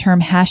with that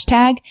term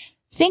hashtag,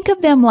 think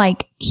of them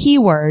like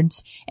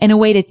keywords and a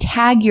way to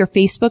tag your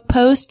Facebook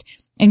post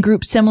and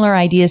group similar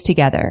ideas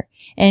together.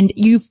 And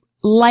you've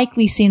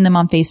likely seen them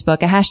on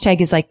Facebook. A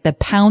hashtag is like the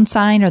pound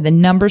sign or the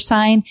number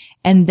sign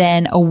and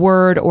then a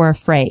word or a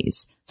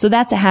phrase. So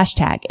that's a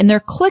hashtag and they're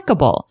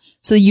clickable.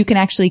 So you can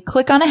actually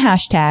click on a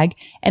hashtag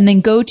and then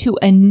go to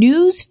a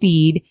news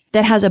feed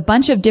that has a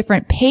bunch of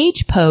different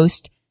page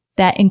posts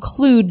that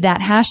include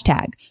that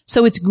hashtag.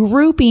 So it's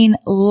grouping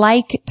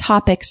like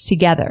topics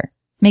together.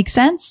 Make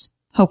sense?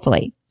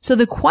 Hopefully. So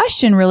the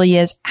question really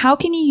is, how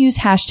can you use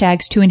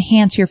hashtags to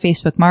enhance your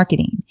Facebook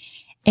marketing?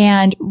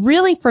 And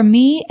really for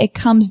me, it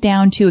comes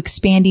down to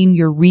expanding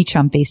your reach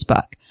on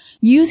Facebook.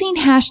 Using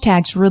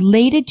hashtags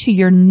related to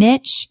your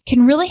niche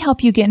can really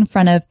help you get in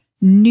front of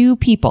new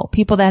people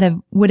that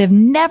would have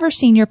never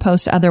seen your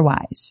post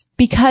otherwise.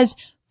 Because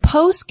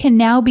posts can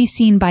now be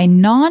seen by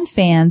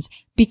non-fans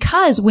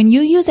because when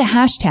you use a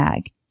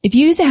hashtag, if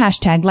you use a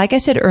hashtag, like I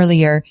said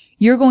earlier,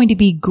 you're going to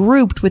be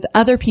grouped with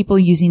other people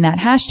using that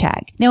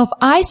hashtag. Now, if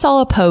I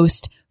saw a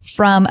post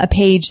from a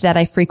page that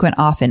I frequent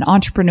often,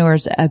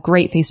 Entrepreneurs, a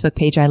great Facebook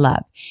page I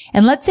love,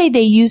 and let's say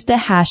they use the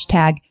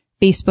hashtag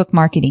Facebook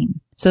marketing.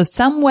 So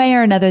some way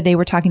or another, they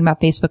were talking about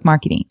Facebook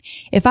marketing.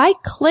 If I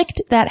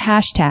clicked that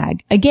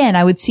hashtag, again,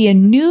 I would see a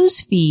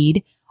news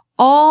feed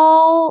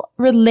all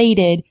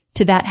related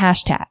to that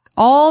hashtag.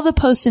 All the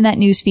posts in that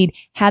news feed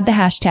had the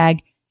hashtag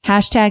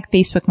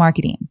Facebook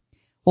marketing.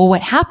 Well,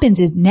 what happens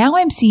is now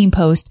I'm seeing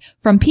posts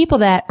from people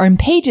that are in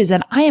pages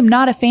that I am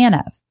not a fan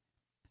of.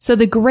 So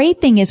the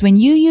great thing is when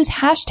you use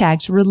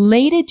hashtags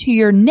related to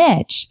your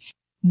niche,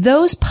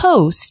 those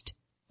posts,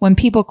 when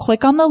people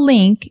click on the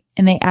link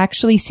and they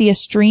actually see a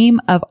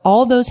stream of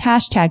all those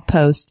hashtag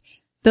posts,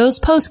 those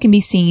posts can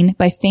be seen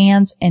by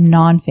fans and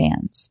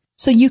non-fans.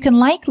 So you can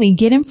likely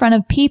get in front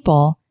of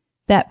people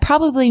that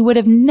probably would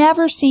have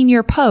never seen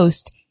your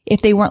post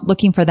if they weren't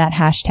looking for that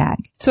hashtag.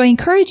 So I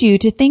encourage you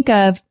to think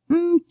of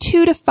 2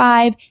 to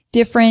 5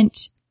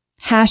 different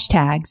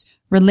hashtags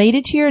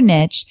related to your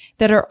niche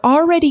that are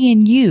already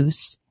in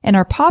use and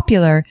are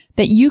popular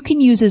that you can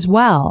use as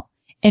well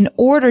in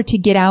order to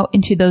get out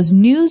into those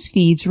news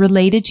feeds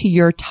related to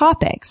your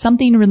topic,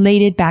 something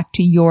related back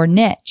to your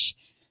niche.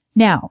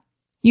 Now,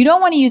 you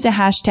don't want to use a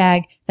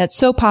hashtag that's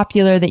so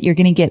popular that you're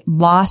going to get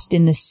lost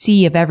in the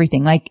sea of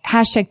everything. Like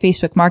hashtag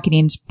Facebook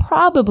marketing is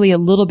probably a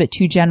little bit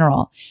too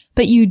general,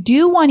 but you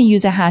do want to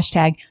use a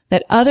hashtag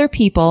that other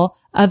people,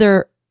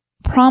 other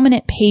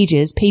prominent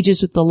pages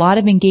with a lot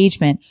of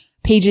engagement,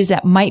 pages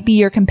that might be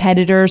your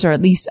competitors or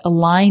at least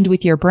aligned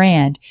with your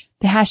brand,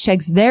 the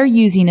hashtags they're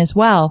using as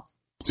well.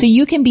 So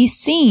you can be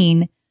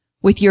seen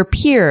with your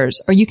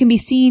peers or you can be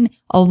seen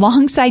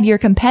alongside your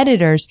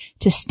competitors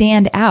to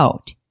stand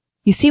out.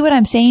 You see what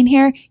I'm saying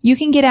here? You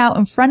can get out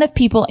in front of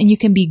people and you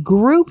can be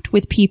grouped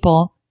with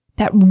people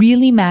that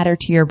really matter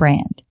to your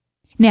brand.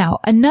 Now,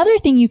 another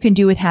thing you can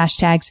do with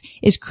hashtags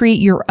is create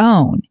your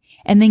own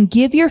and then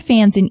give your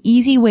fans an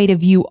easy way to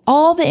view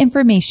all the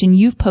information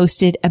you've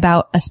posted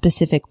about a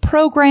specific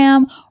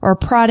program or a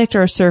product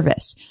or a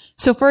service.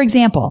 So for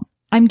example,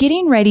 I'm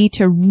getting ready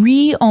to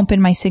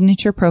reopen my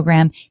signature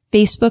program,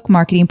 Facebook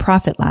Marketing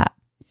Profit Lab.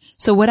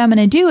 So what I'm going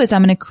to do is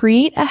I'm going to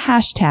create a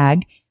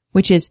hashtag,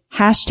 which is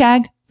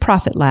hashtag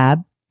Profit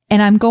Lab,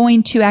 and I'm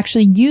going to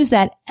actually use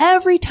that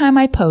every time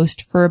I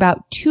post for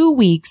about 2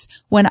 weeks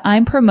when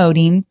I'm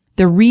promoting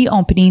the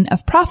reopening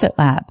of Profit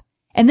Lab.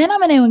 And then I'm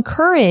going to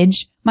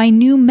encourage my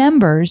new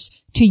members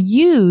to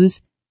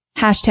use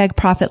hashtag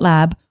Profit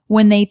Lab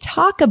when they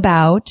talk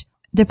about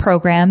the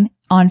program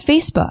on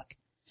Facebook.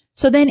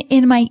 So then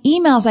in my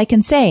emails, I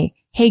can say,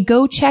 hey,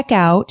 go check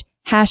out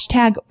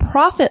hashtag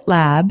Profit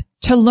Lab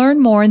to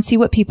learn more and see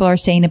what people are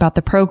saying about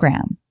the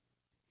program.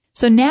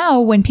 So now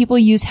when people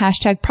use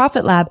hashtag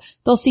Profit Lab,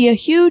 they'll see a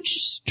huge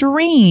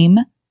stream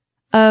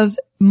of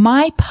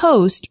my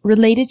post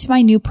related to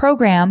my new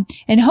program.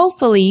 And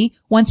hopefully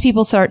once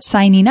people start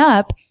signing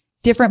up,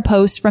 different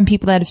posts from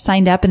people that have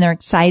signed up and they're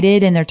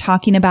excited and they're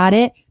talking about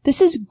it.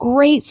 This is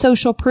great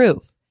social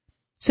proof.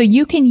 So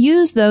you can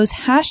use those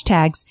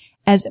hashtags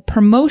as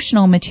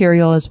promotional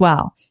material as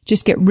well.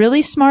 Just get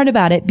really smart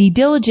about it, be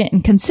diligent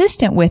and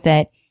consistent with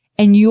it,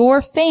 and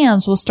your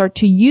fans will start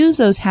to use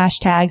those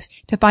hashtags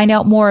to find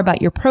out more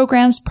about your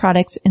programs,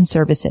 products, and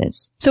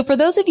services. So for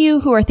those of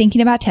you who are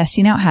thinking about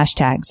testing out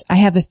hashtags, I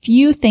have a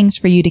few things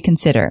for you to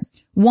consider.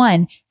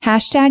 1,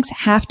 hashtags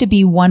have to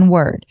be one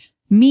word,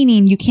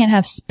 meaning you can't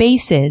have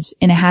spaces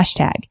in a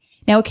hashtag.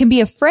 Now it can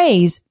be a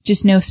phrase,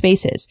 just no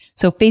spaces.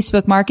 So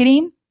Facebook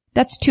marketing,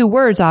 that's 2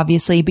 words,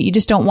 obviously, but you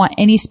just don't want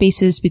any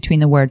spaces between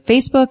the word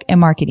Facebook and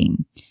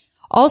marketing.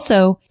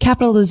 Also,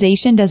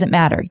 capitalization doesn't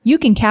matter. You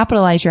can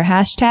capitalize your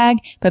hashtag,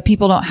 but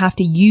people don't have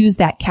to use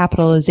that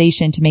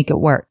capitalization to make it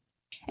work.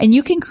 And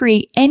you can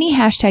create any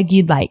hashtag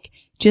you'd like.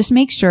 Just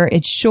make sure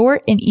it's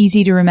short and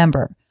easy to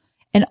remember.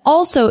 And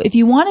also, if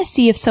you want to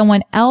see if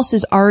someone else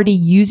is already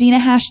using a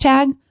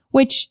hashtag,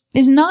 which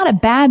is not a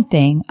bad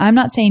thing, I'm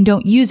not saying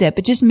don't use it,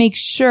 but just make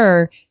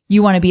sure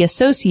you want to be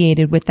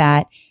associated with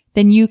that,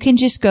 then you can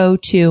just go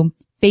to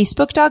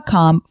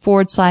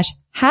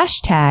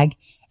facebook.com/hashtag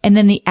and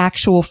then the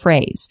actual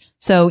phrase.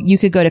 So you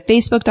could go to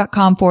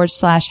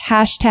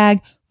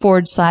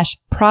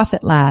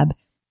facebook.com/hashtag/Profit Lab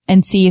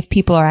and see if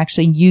people are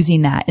actually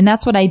using that. And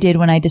that's what I did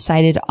when I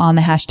decided on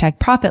the hashtag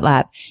Profit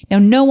Lab. Now,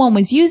 no one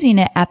was using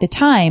it at the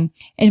time.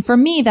 And for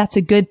me, that's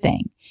a good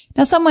thing.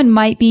 Now, someone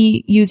might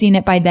be using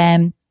it by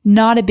then.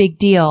 Not a big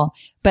deal.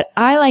 But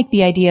I like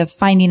the idea of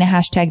finding a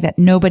hashtag that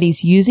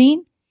nobody's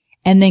using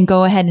and then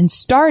go ahead and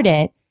start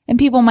it. And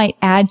people might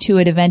add to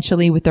it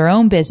eventually with their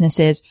own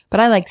businesses,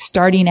 but I like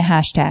starting a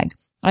hashtag.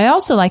 I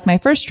also like my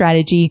first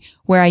strategy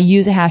where I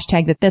use a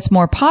hashtag that's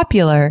more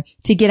popular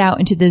to get out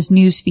into those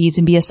news feeds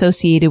and be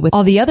associated with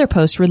all the other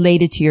posts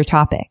related to your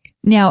topic.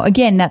 Now,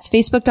 again, that's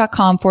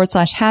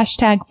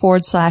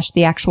facebook.com/hashtag/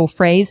 the actual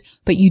phrase,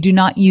 but you do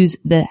not use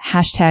the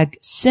hashtag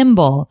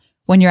symbol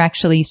when you're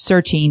actually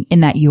searching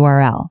in that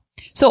URL.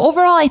 So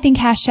overall, I think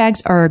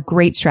hashtags are a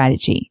great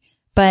strategy,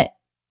 but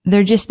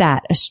they're just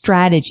that, a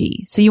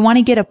strategy. So you want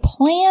to get a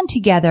plan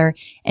together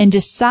and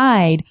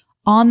decide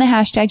on the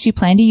hashtags you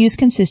plan to use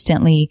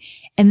consistently.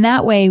 And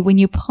that way, when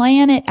you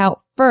plan it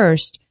out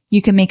first,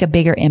 you can make a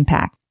bigger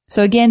impact.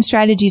 So again,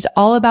 strategy is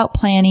all about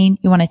planning.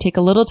 You want to take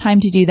a little time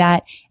to do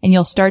that, and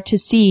you'll start to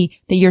see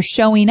that you're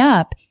showing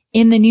up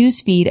in the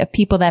newsfeed of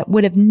people that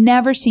would have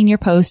never seen your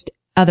post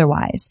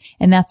otherwise.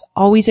 And that's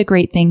always a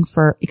great thing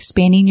for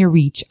expanding your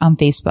reach on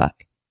Facebook.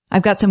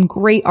 I've got some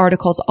great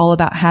articles all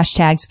about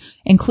hashtags,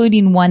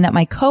 including one that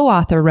my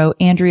co-author wrote,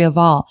 Andrea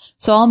Vall.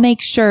 So I'll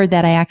make sure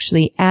that I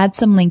actually add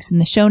some links in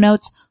the show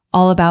notes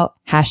all about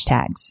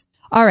hashtags.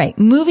 All right,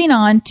 moving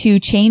on to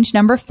change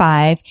number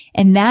 5,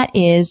 and that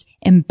is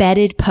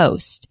embedded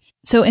post.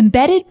 So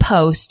embedded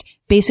post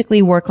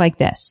basically work like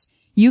this.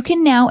 You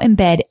can now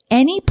embed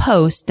any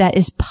post that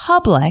is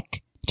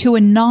public to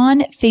a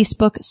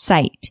non-Facebook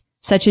site,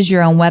 such as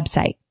your own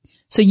website.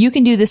 So you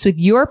can do this with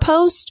your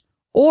post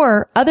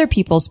or other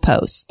people's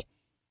post.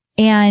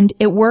 And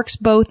it works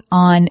both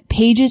on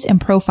pages and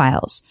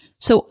profiles.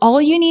 So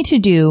all you need to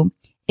do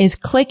is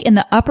click in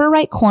the upper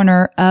right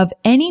corner of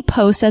any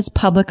post that's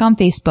public on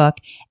Facebook,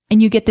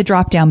 and you get the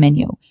drop-down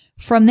menu.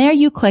 From there,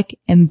 you click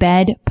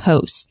Embed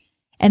Posts.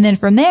 And then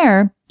from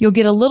there, you'll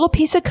get a little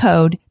piece of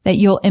code that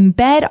you'll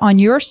embed on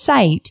your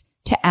site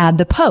to add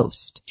the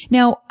post.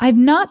 Now, I've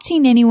not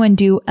seen anyone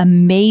do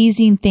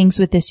amazing things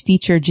with this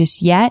feature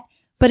just yet,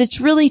 but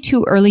it's really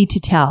too early to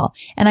tell.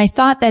 And I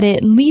thought that it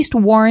at least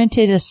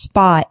warranted a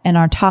spot in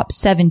our top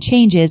 7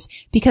 changes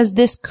because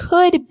this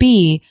could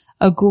be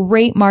a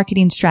great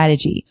marketing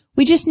strategy.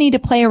 We just need to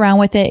play around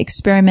with it,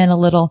 experiment a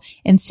little,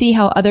 and see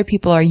how other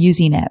people are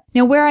using it.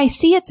 Now, where I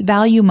see its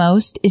value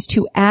most is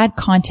to add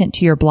content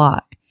to your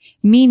blog,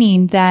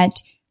 meaning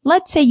that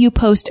let's say you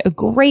post a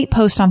great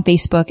post on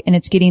Facebook and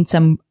it's getting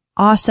some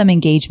awesome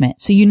engagement.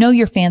 So you know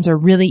your fans are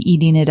really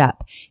eating it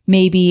up.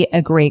 Maybe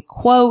a great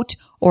quote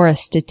or a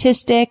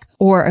statistic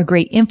or a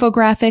great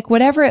infographic,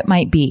 whatever it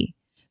might be.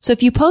 So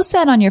if you post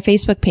that on your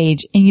Facebook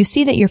page and you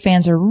see that your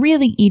fans are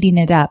really eating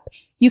it up,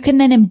 you can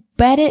then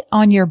embed it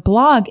on your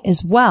blog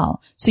as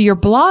well. So your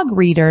blog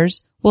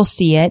readers will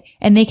see it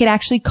and they can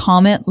actually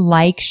comment,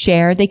 like,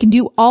 share. They can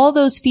do all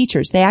those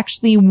features. They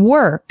actually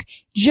work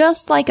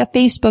just like a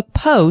Facebook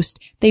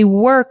post. They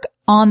work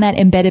on that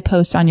embedded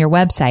post on your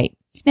website.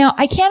 Now,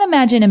 I can't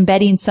imagine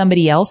embedding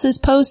somebody else's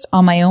post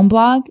on my own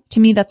blog. To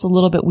me, that's a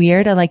little bit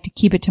weird. I like to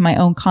keep it to my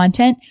own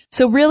content.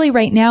 So really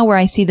right now where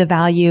I see the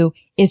value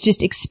is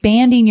just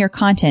expanding your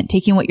content,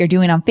 taking what you're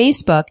doing on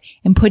Facebook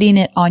and putting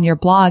it on your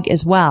blog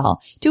as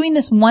well. Doing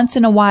this once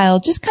in a while,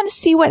 just kind of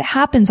see what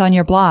happens on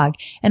your blog.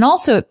 And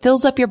also it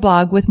fills up your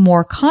blog with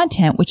more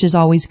content, which is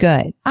always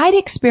good. I'd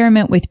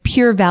experiment with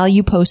pure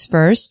value posts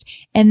first.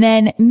 And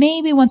then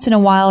maybe once in a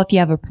while, if you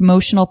have a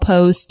promotional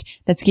post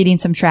that's getting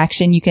some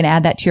traction, you can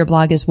add that to your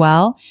blog as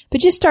well.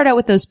 But just start out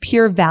with those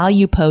pure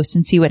value posts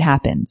and see what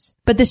happens.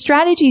 But the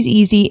strategy is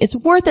easy. It's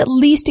worth at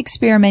least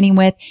experimenting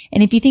with.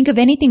 And if you think of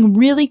anything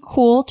really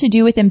cool to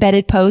do with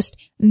embedded post,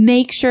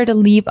 make sure to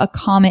leave a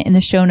comment in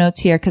the show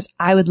notes here because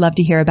I would love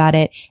to hear about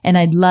it. And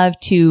I'd love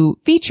to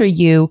feature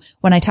you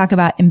when I talk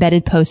about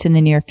embedded posts in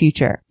the near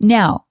future.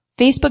 Now,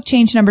 Facebook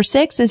change number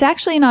 6 is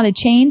actually not a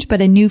change,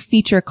 but a new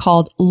feature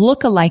called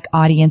lookalike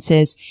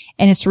audiences,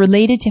 and it's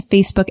related to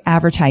Facebook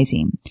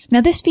advertising.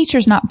 Now, this feature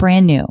is not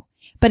brand new,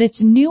 but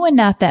it's new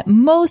enough that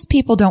most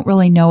people don't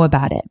really know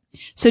about it.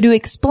 So to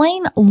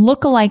explain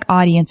lookalike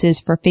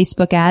audiences for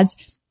Facebook ads,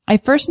 I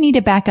first need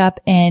to back up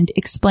and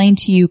explain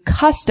to you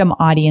custom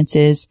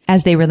audiences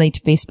as they relate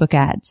to Facebook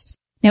ads.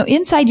 Now,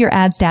 inside your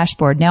ads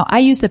dashboard, now I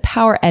use the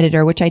Power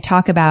Editor, which I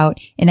talk about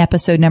in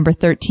episode number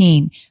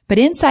 13. But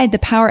inside the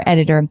Power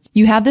Editor,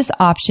 you have this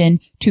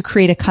option to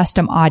create a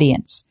custom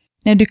audience.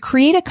 Now, to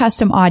create a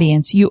custom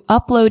audience, you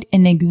upload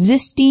an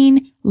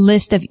existing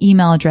list of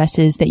email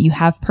addresses that you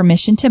have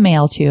permission to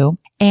mail to,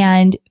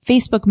 and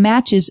Facebook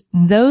matches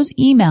those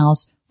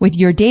emails with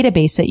your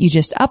database that you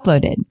just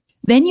uploaded.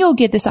 Then you'll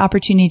get this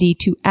opportunity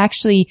to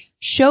actually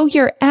show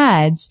your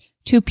ads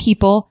to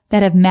people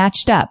that have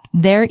matched up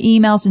their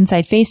emails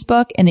inside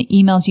Facebook and the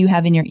emails you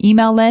have in your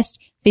email list.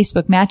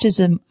 Facebook matches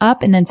them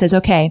up and then says,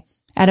 okay,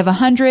 out of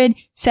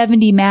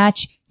 170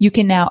 match, you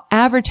can now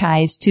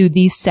advertise to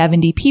these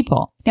 70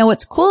 people. Now,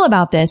 what's cool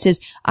about this is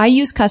I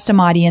use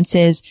custom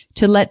audiences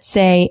to, let's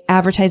say,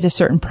 advertise a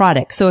certain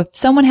product. So if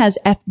someone has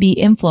FB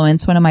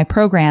Influence, one of my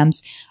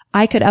programs,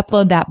 I could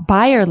upload that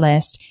buyer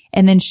list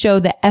and then show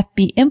the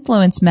FB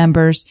Influence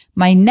members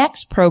my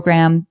next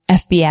program,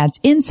 FB Ads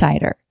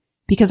Insider.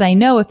 Because I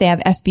know if they have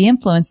FB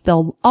Influence,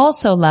 they'll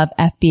also love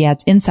FB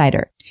Ads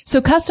Insider.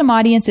 So custom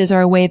audiences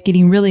are a way of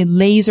getting really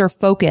laser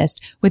focused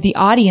with the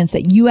audience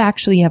that you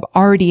actually have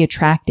already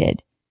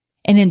attracted.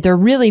 And they're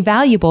really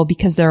valuable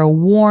because they're a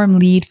warm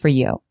lead for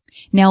you.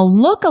 Now,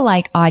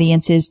 lookalike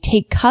audiences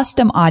take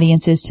custom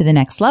audiences to the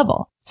next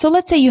level. So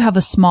let's say you have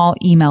a small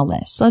email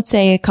list. Let's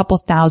say a couple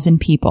thousand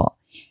people.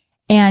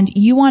 And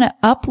you want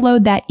to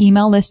upload that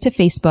email list to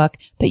Facebook,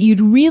 but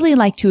you'd really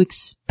like to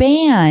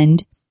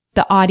expand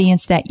the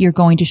audience that you're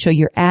going to show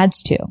your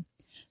ads to.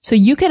 So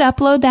you could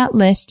upload that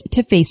list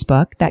to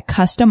Facebook, that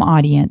custom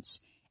audience,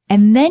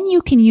 and then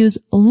you can use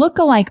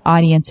lookalike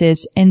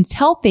audiences and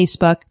tell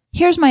Facebook,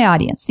 here's my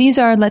audience. These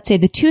are, let's say,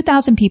 the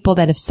 2,000 people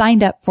that have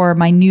signed up for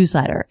my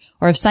newsletter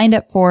or have signed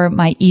up for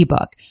my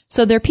ebook.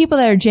 So they're people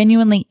that are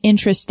genuinely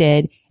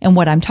interested in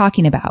what I'm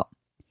talking about.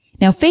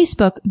 Now,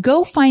 Facebook,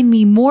 go find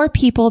me more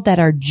people that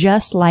are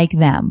just like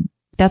them.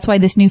 That's why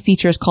this new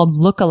feature is called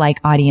lookalike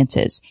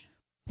audiences.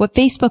 What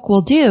Facebook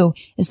will do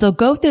is they'll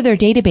go through their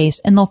database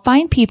and they'll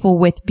find people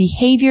with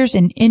behaviors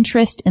and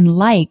interest and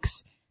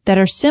likes that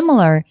are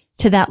similar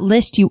to that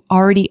list you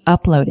already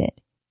uploaded.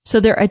 So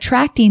they're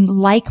attracting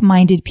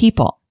like-minded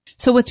people.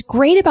 So what's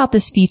great about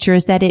this feature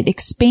is that it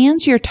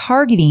expands your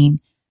targeting,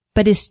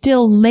 but is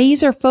still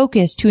laser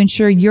focused to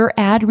ensure your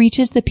ad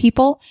reaches the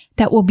people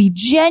that will be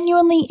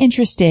genuinely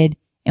interested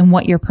in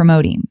what you're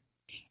promoting.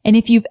 And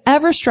if you've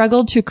ever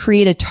struggled to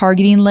create a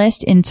targeting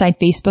list inside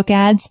Facebook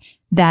ads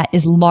that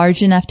is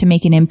large enough to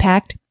make an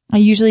impact, I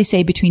usually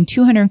say between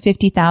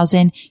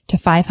 250,000 to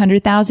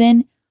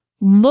 500,000,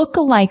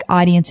 lookalike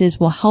audiences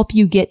will help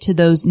you get to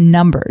those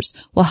numbers,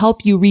 will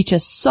help you reach a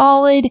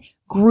solid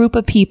group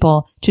of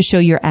people to show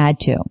your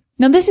ad to.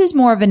 Now, this is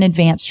more of an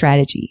advanced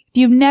strategy. If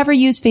you've never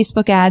used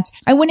Facebook ads,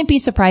 I wouldn't be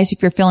surprised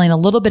if you're feeling a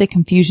little bit of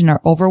confusion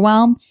or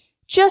overwhelm.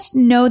 Just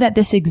know that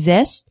this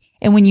exists.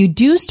 And when you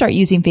do start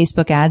using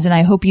Facebook ads, and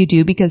I hope you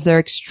do because they're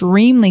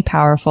extremely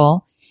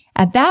powerful,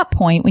 at that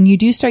point, when you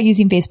do start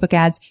using Facebook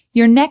ads,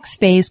 your next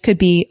phase could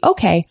be,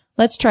 okay,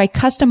 let's try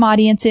custom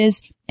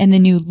audiences and the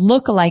new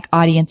lookalike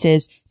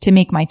audiences to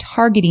make my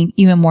targeting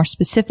even more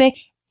specific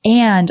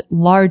and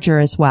larger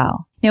as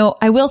well. Now,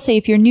 I will say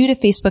if you're new to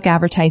Facebook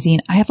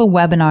advertising, I have a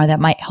webinar that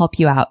might help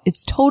you out.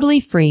 It's totally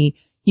free.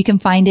 You can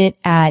find it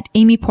at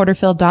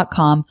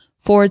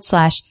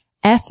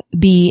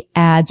amyporterfield.com/FB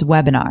ads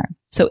webinar.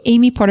 So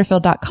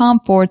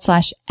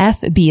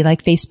amyporterfield.com/FB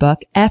like Facebook,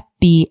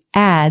 FB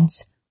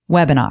ads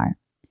webinar.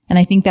 And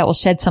I think that will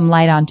shed some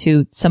light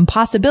onto some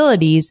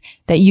possibilities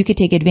that you could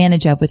take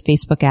advantage of with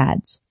Facebook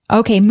ads.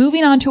 Okay,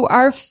 moving on to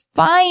our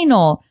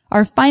final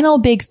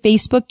big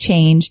Facebook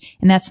change,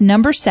 and that's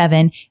number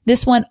 7.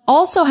 This one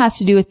also has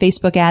to do with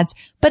Facebook ads,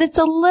 but it's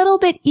a little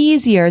bit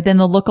easier than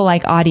the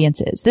lookalike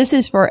audiences. This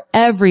is for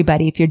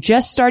everybody if you're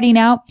just starting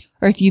out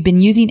or if you've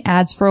been using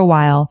ads for a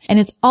while, and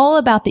it's all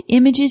about the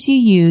images you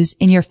use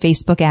in your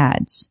Facebook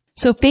ads.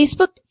 So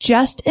Facebook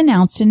just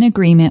announced an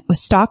agreement with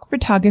stock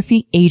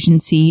photography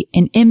agency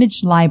and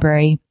image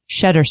library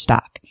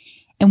Shutterstock.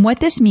 And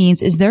what this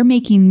means is they're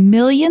making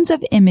millions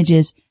of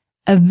images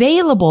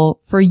available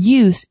for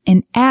use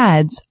in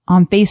ads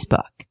on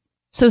Facebook.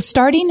 So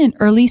starting in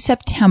early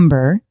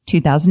September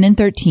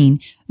 2013,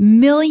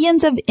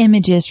 millions of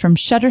images from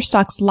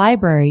Shutterstock's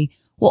library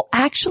will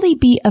actually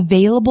be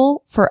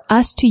available for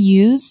us to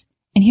use.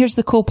 And here's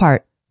the cool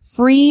part.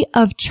 Free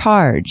of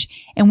charge,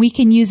 and we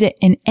can use it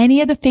in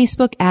any of the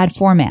Facebook ad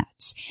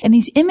formats. And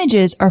these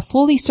images are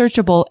fully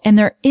searchable and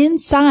they're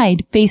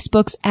inside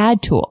Facebook's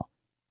ad tool.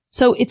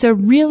 So it's a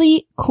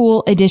really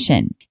cool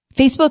addition.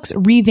 Facebook's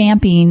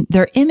revamping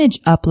their image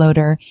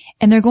uploader,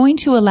 and they're going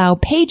to allow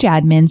page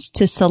admins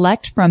to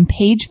select from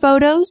page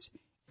photos,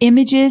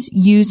 images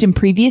used in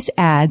previous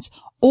ads,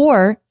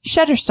 or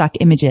Shutterstock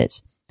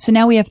images. So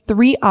now we have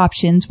 3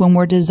 options when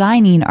we're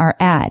designing our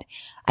ad.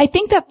 I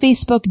think that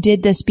Facebook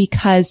did this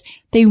because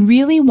they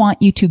really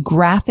want you to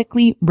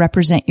graphically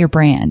represent your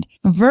brand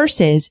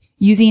versus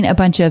using a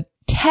bunch of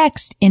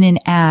text in an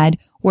ad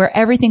where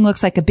everything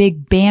looks like a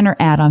big banner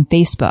ad on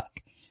Facebook.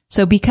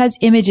 So because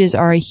images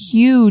are a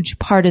huge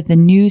part of the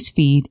news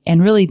feed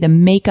and really the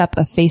makeup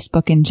of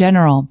Facebook in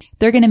general,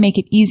 they're going to make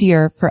it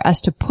easier for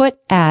us to put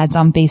ads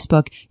on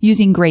Facebook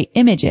using great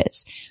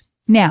images.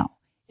 Now,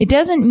 it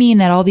doesn't mean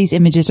that all these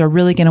images are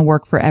really going to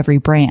work for every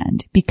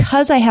brand.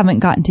 Because I haven't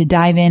gotten to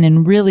dive in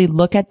and really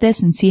look at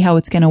this and see how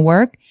it's going to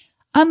work,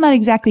 I'm not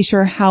exactly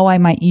sure how I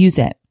might use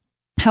it.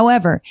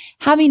 However,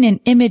 having an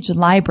image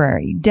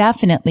library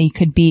definitely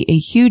could be a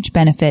huge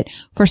benefit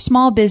for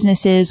small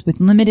businesses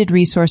with limited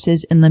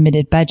resources and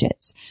limited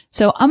budgets.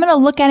 So I'm going to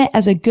look at it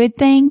as a good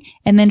thing.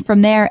 And then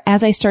from there,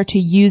 as I start to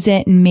use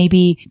it and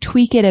maybe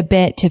tweak it a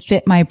bit to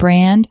fit my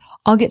brand,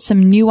 I'll get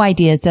some new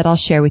ideas that I'll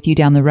share with you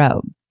down the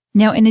road.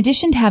 Now, in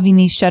addition to having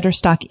these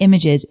Shutterstock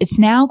images, it's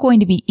now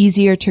going to be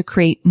easier to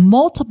create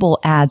multiple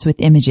ads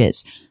with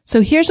images.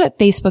 So here's what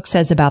Facebook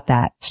says about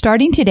that.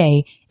 Starting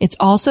today, it's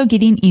also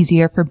getting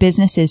easier for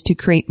businesses to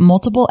create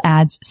multiple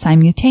ads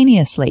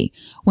simultaneously.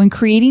 When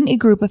creating a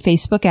group of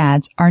Facebook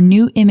ads, our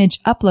new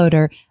image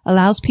uploader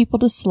allows people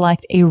to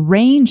select a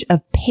range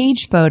of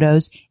page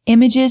photos,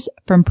 images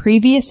from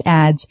previous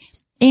ads,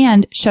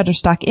 and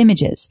Shutterstock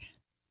images.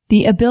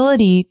 The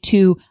ability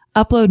to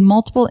upload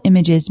multiple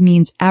images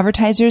means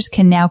advertisers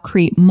can now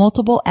create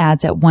multiple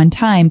ads at one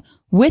time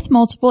with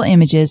multiple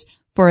images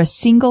for a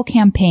single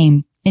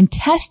campaign and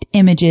test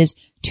images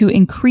to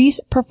increase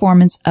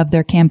performance of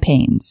their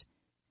campaigns.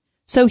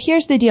 So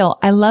here's the deal.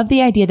 I love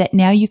the idea that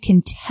now you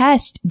can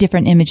test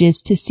different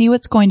images to see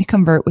what's going to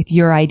convert with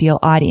your ideal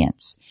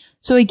audience.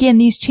 So again,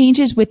 these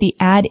changes with the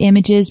ad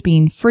images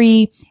being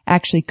free,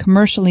 actually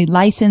commercially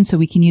licensed so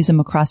we can use them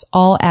across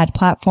all ad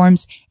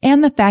platforms,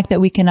 and the fact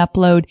that we can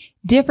upload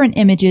different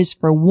images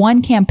for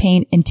one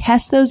campaign and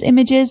test those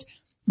images,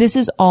 this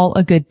is all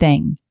a good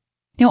thing.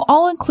 Now,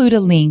 I'll include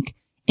a link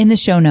in the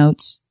show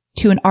notes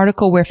to an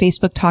article where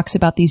Facebook talks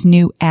about these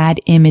new ad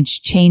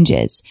image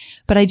changes.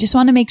 But I just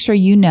want to make sure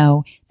you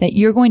know that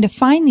you're going to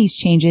find these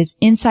changes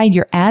inside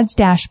your ads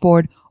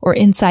dashboard or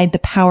inside the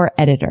Power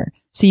Editor.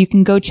 So you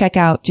can go check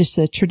out just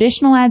the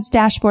traditional ads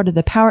dashboard of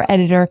the Power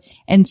Editor,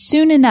 and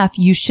soon enough,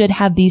 you should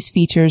have these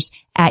features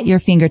at your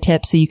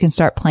fingertips so you can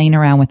start playing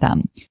around with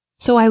them.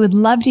 So I would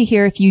love to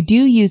hear if you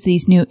do use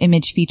these new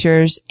image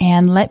features,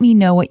 and let me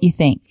know what you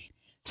think.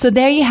 So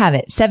there you have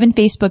it, 7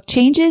 Facebook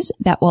changes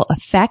that will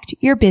affect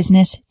your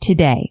business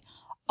today.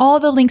 All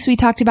the links we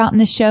talked about in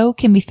the show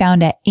can be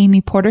found at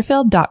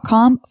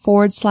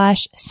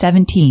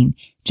amyporterfield.com/17,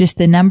 just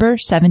the number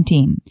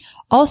 17.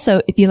 Also,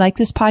 if you like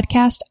this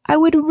podcast, I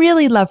would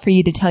really love for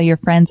you to tell your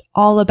friends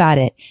all about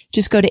it.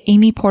 Just go to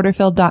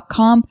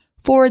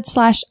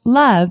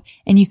amyporterfield.com/love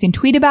and you can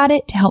tweet about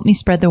it to help me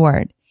spread the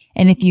word.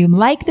 And if you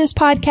like this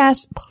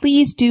podcast,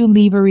 please do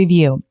leave a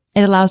review.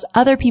 It allows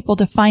other people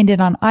to find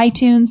it on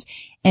iTunes.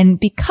 And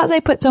because I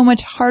put so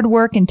much hard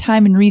work and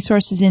time and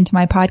resources into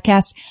my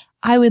podcast,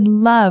 I would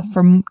love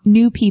for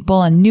new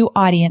people and new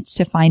audience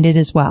to find it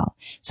as well.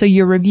 So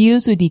your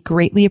reviews would be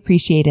greatly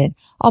appreciated.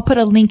 I'll put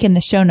a link in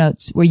the show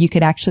notes where you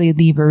could actually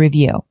leave a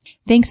review.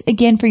 Thanks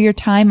again for your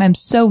time. I'm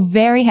so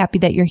very happy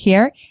that you're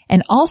here,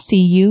 and I'll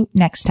see you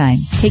next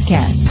time. Take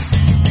care.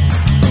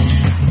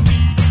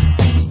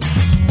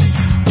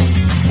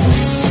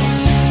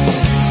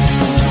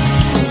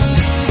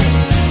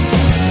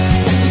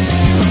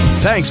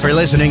 Thanks for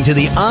listening to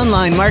the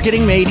Online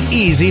Marketing Made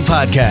Easy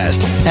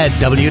podcast at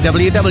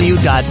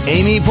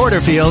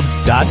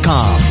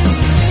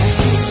www.amyporterfield.com.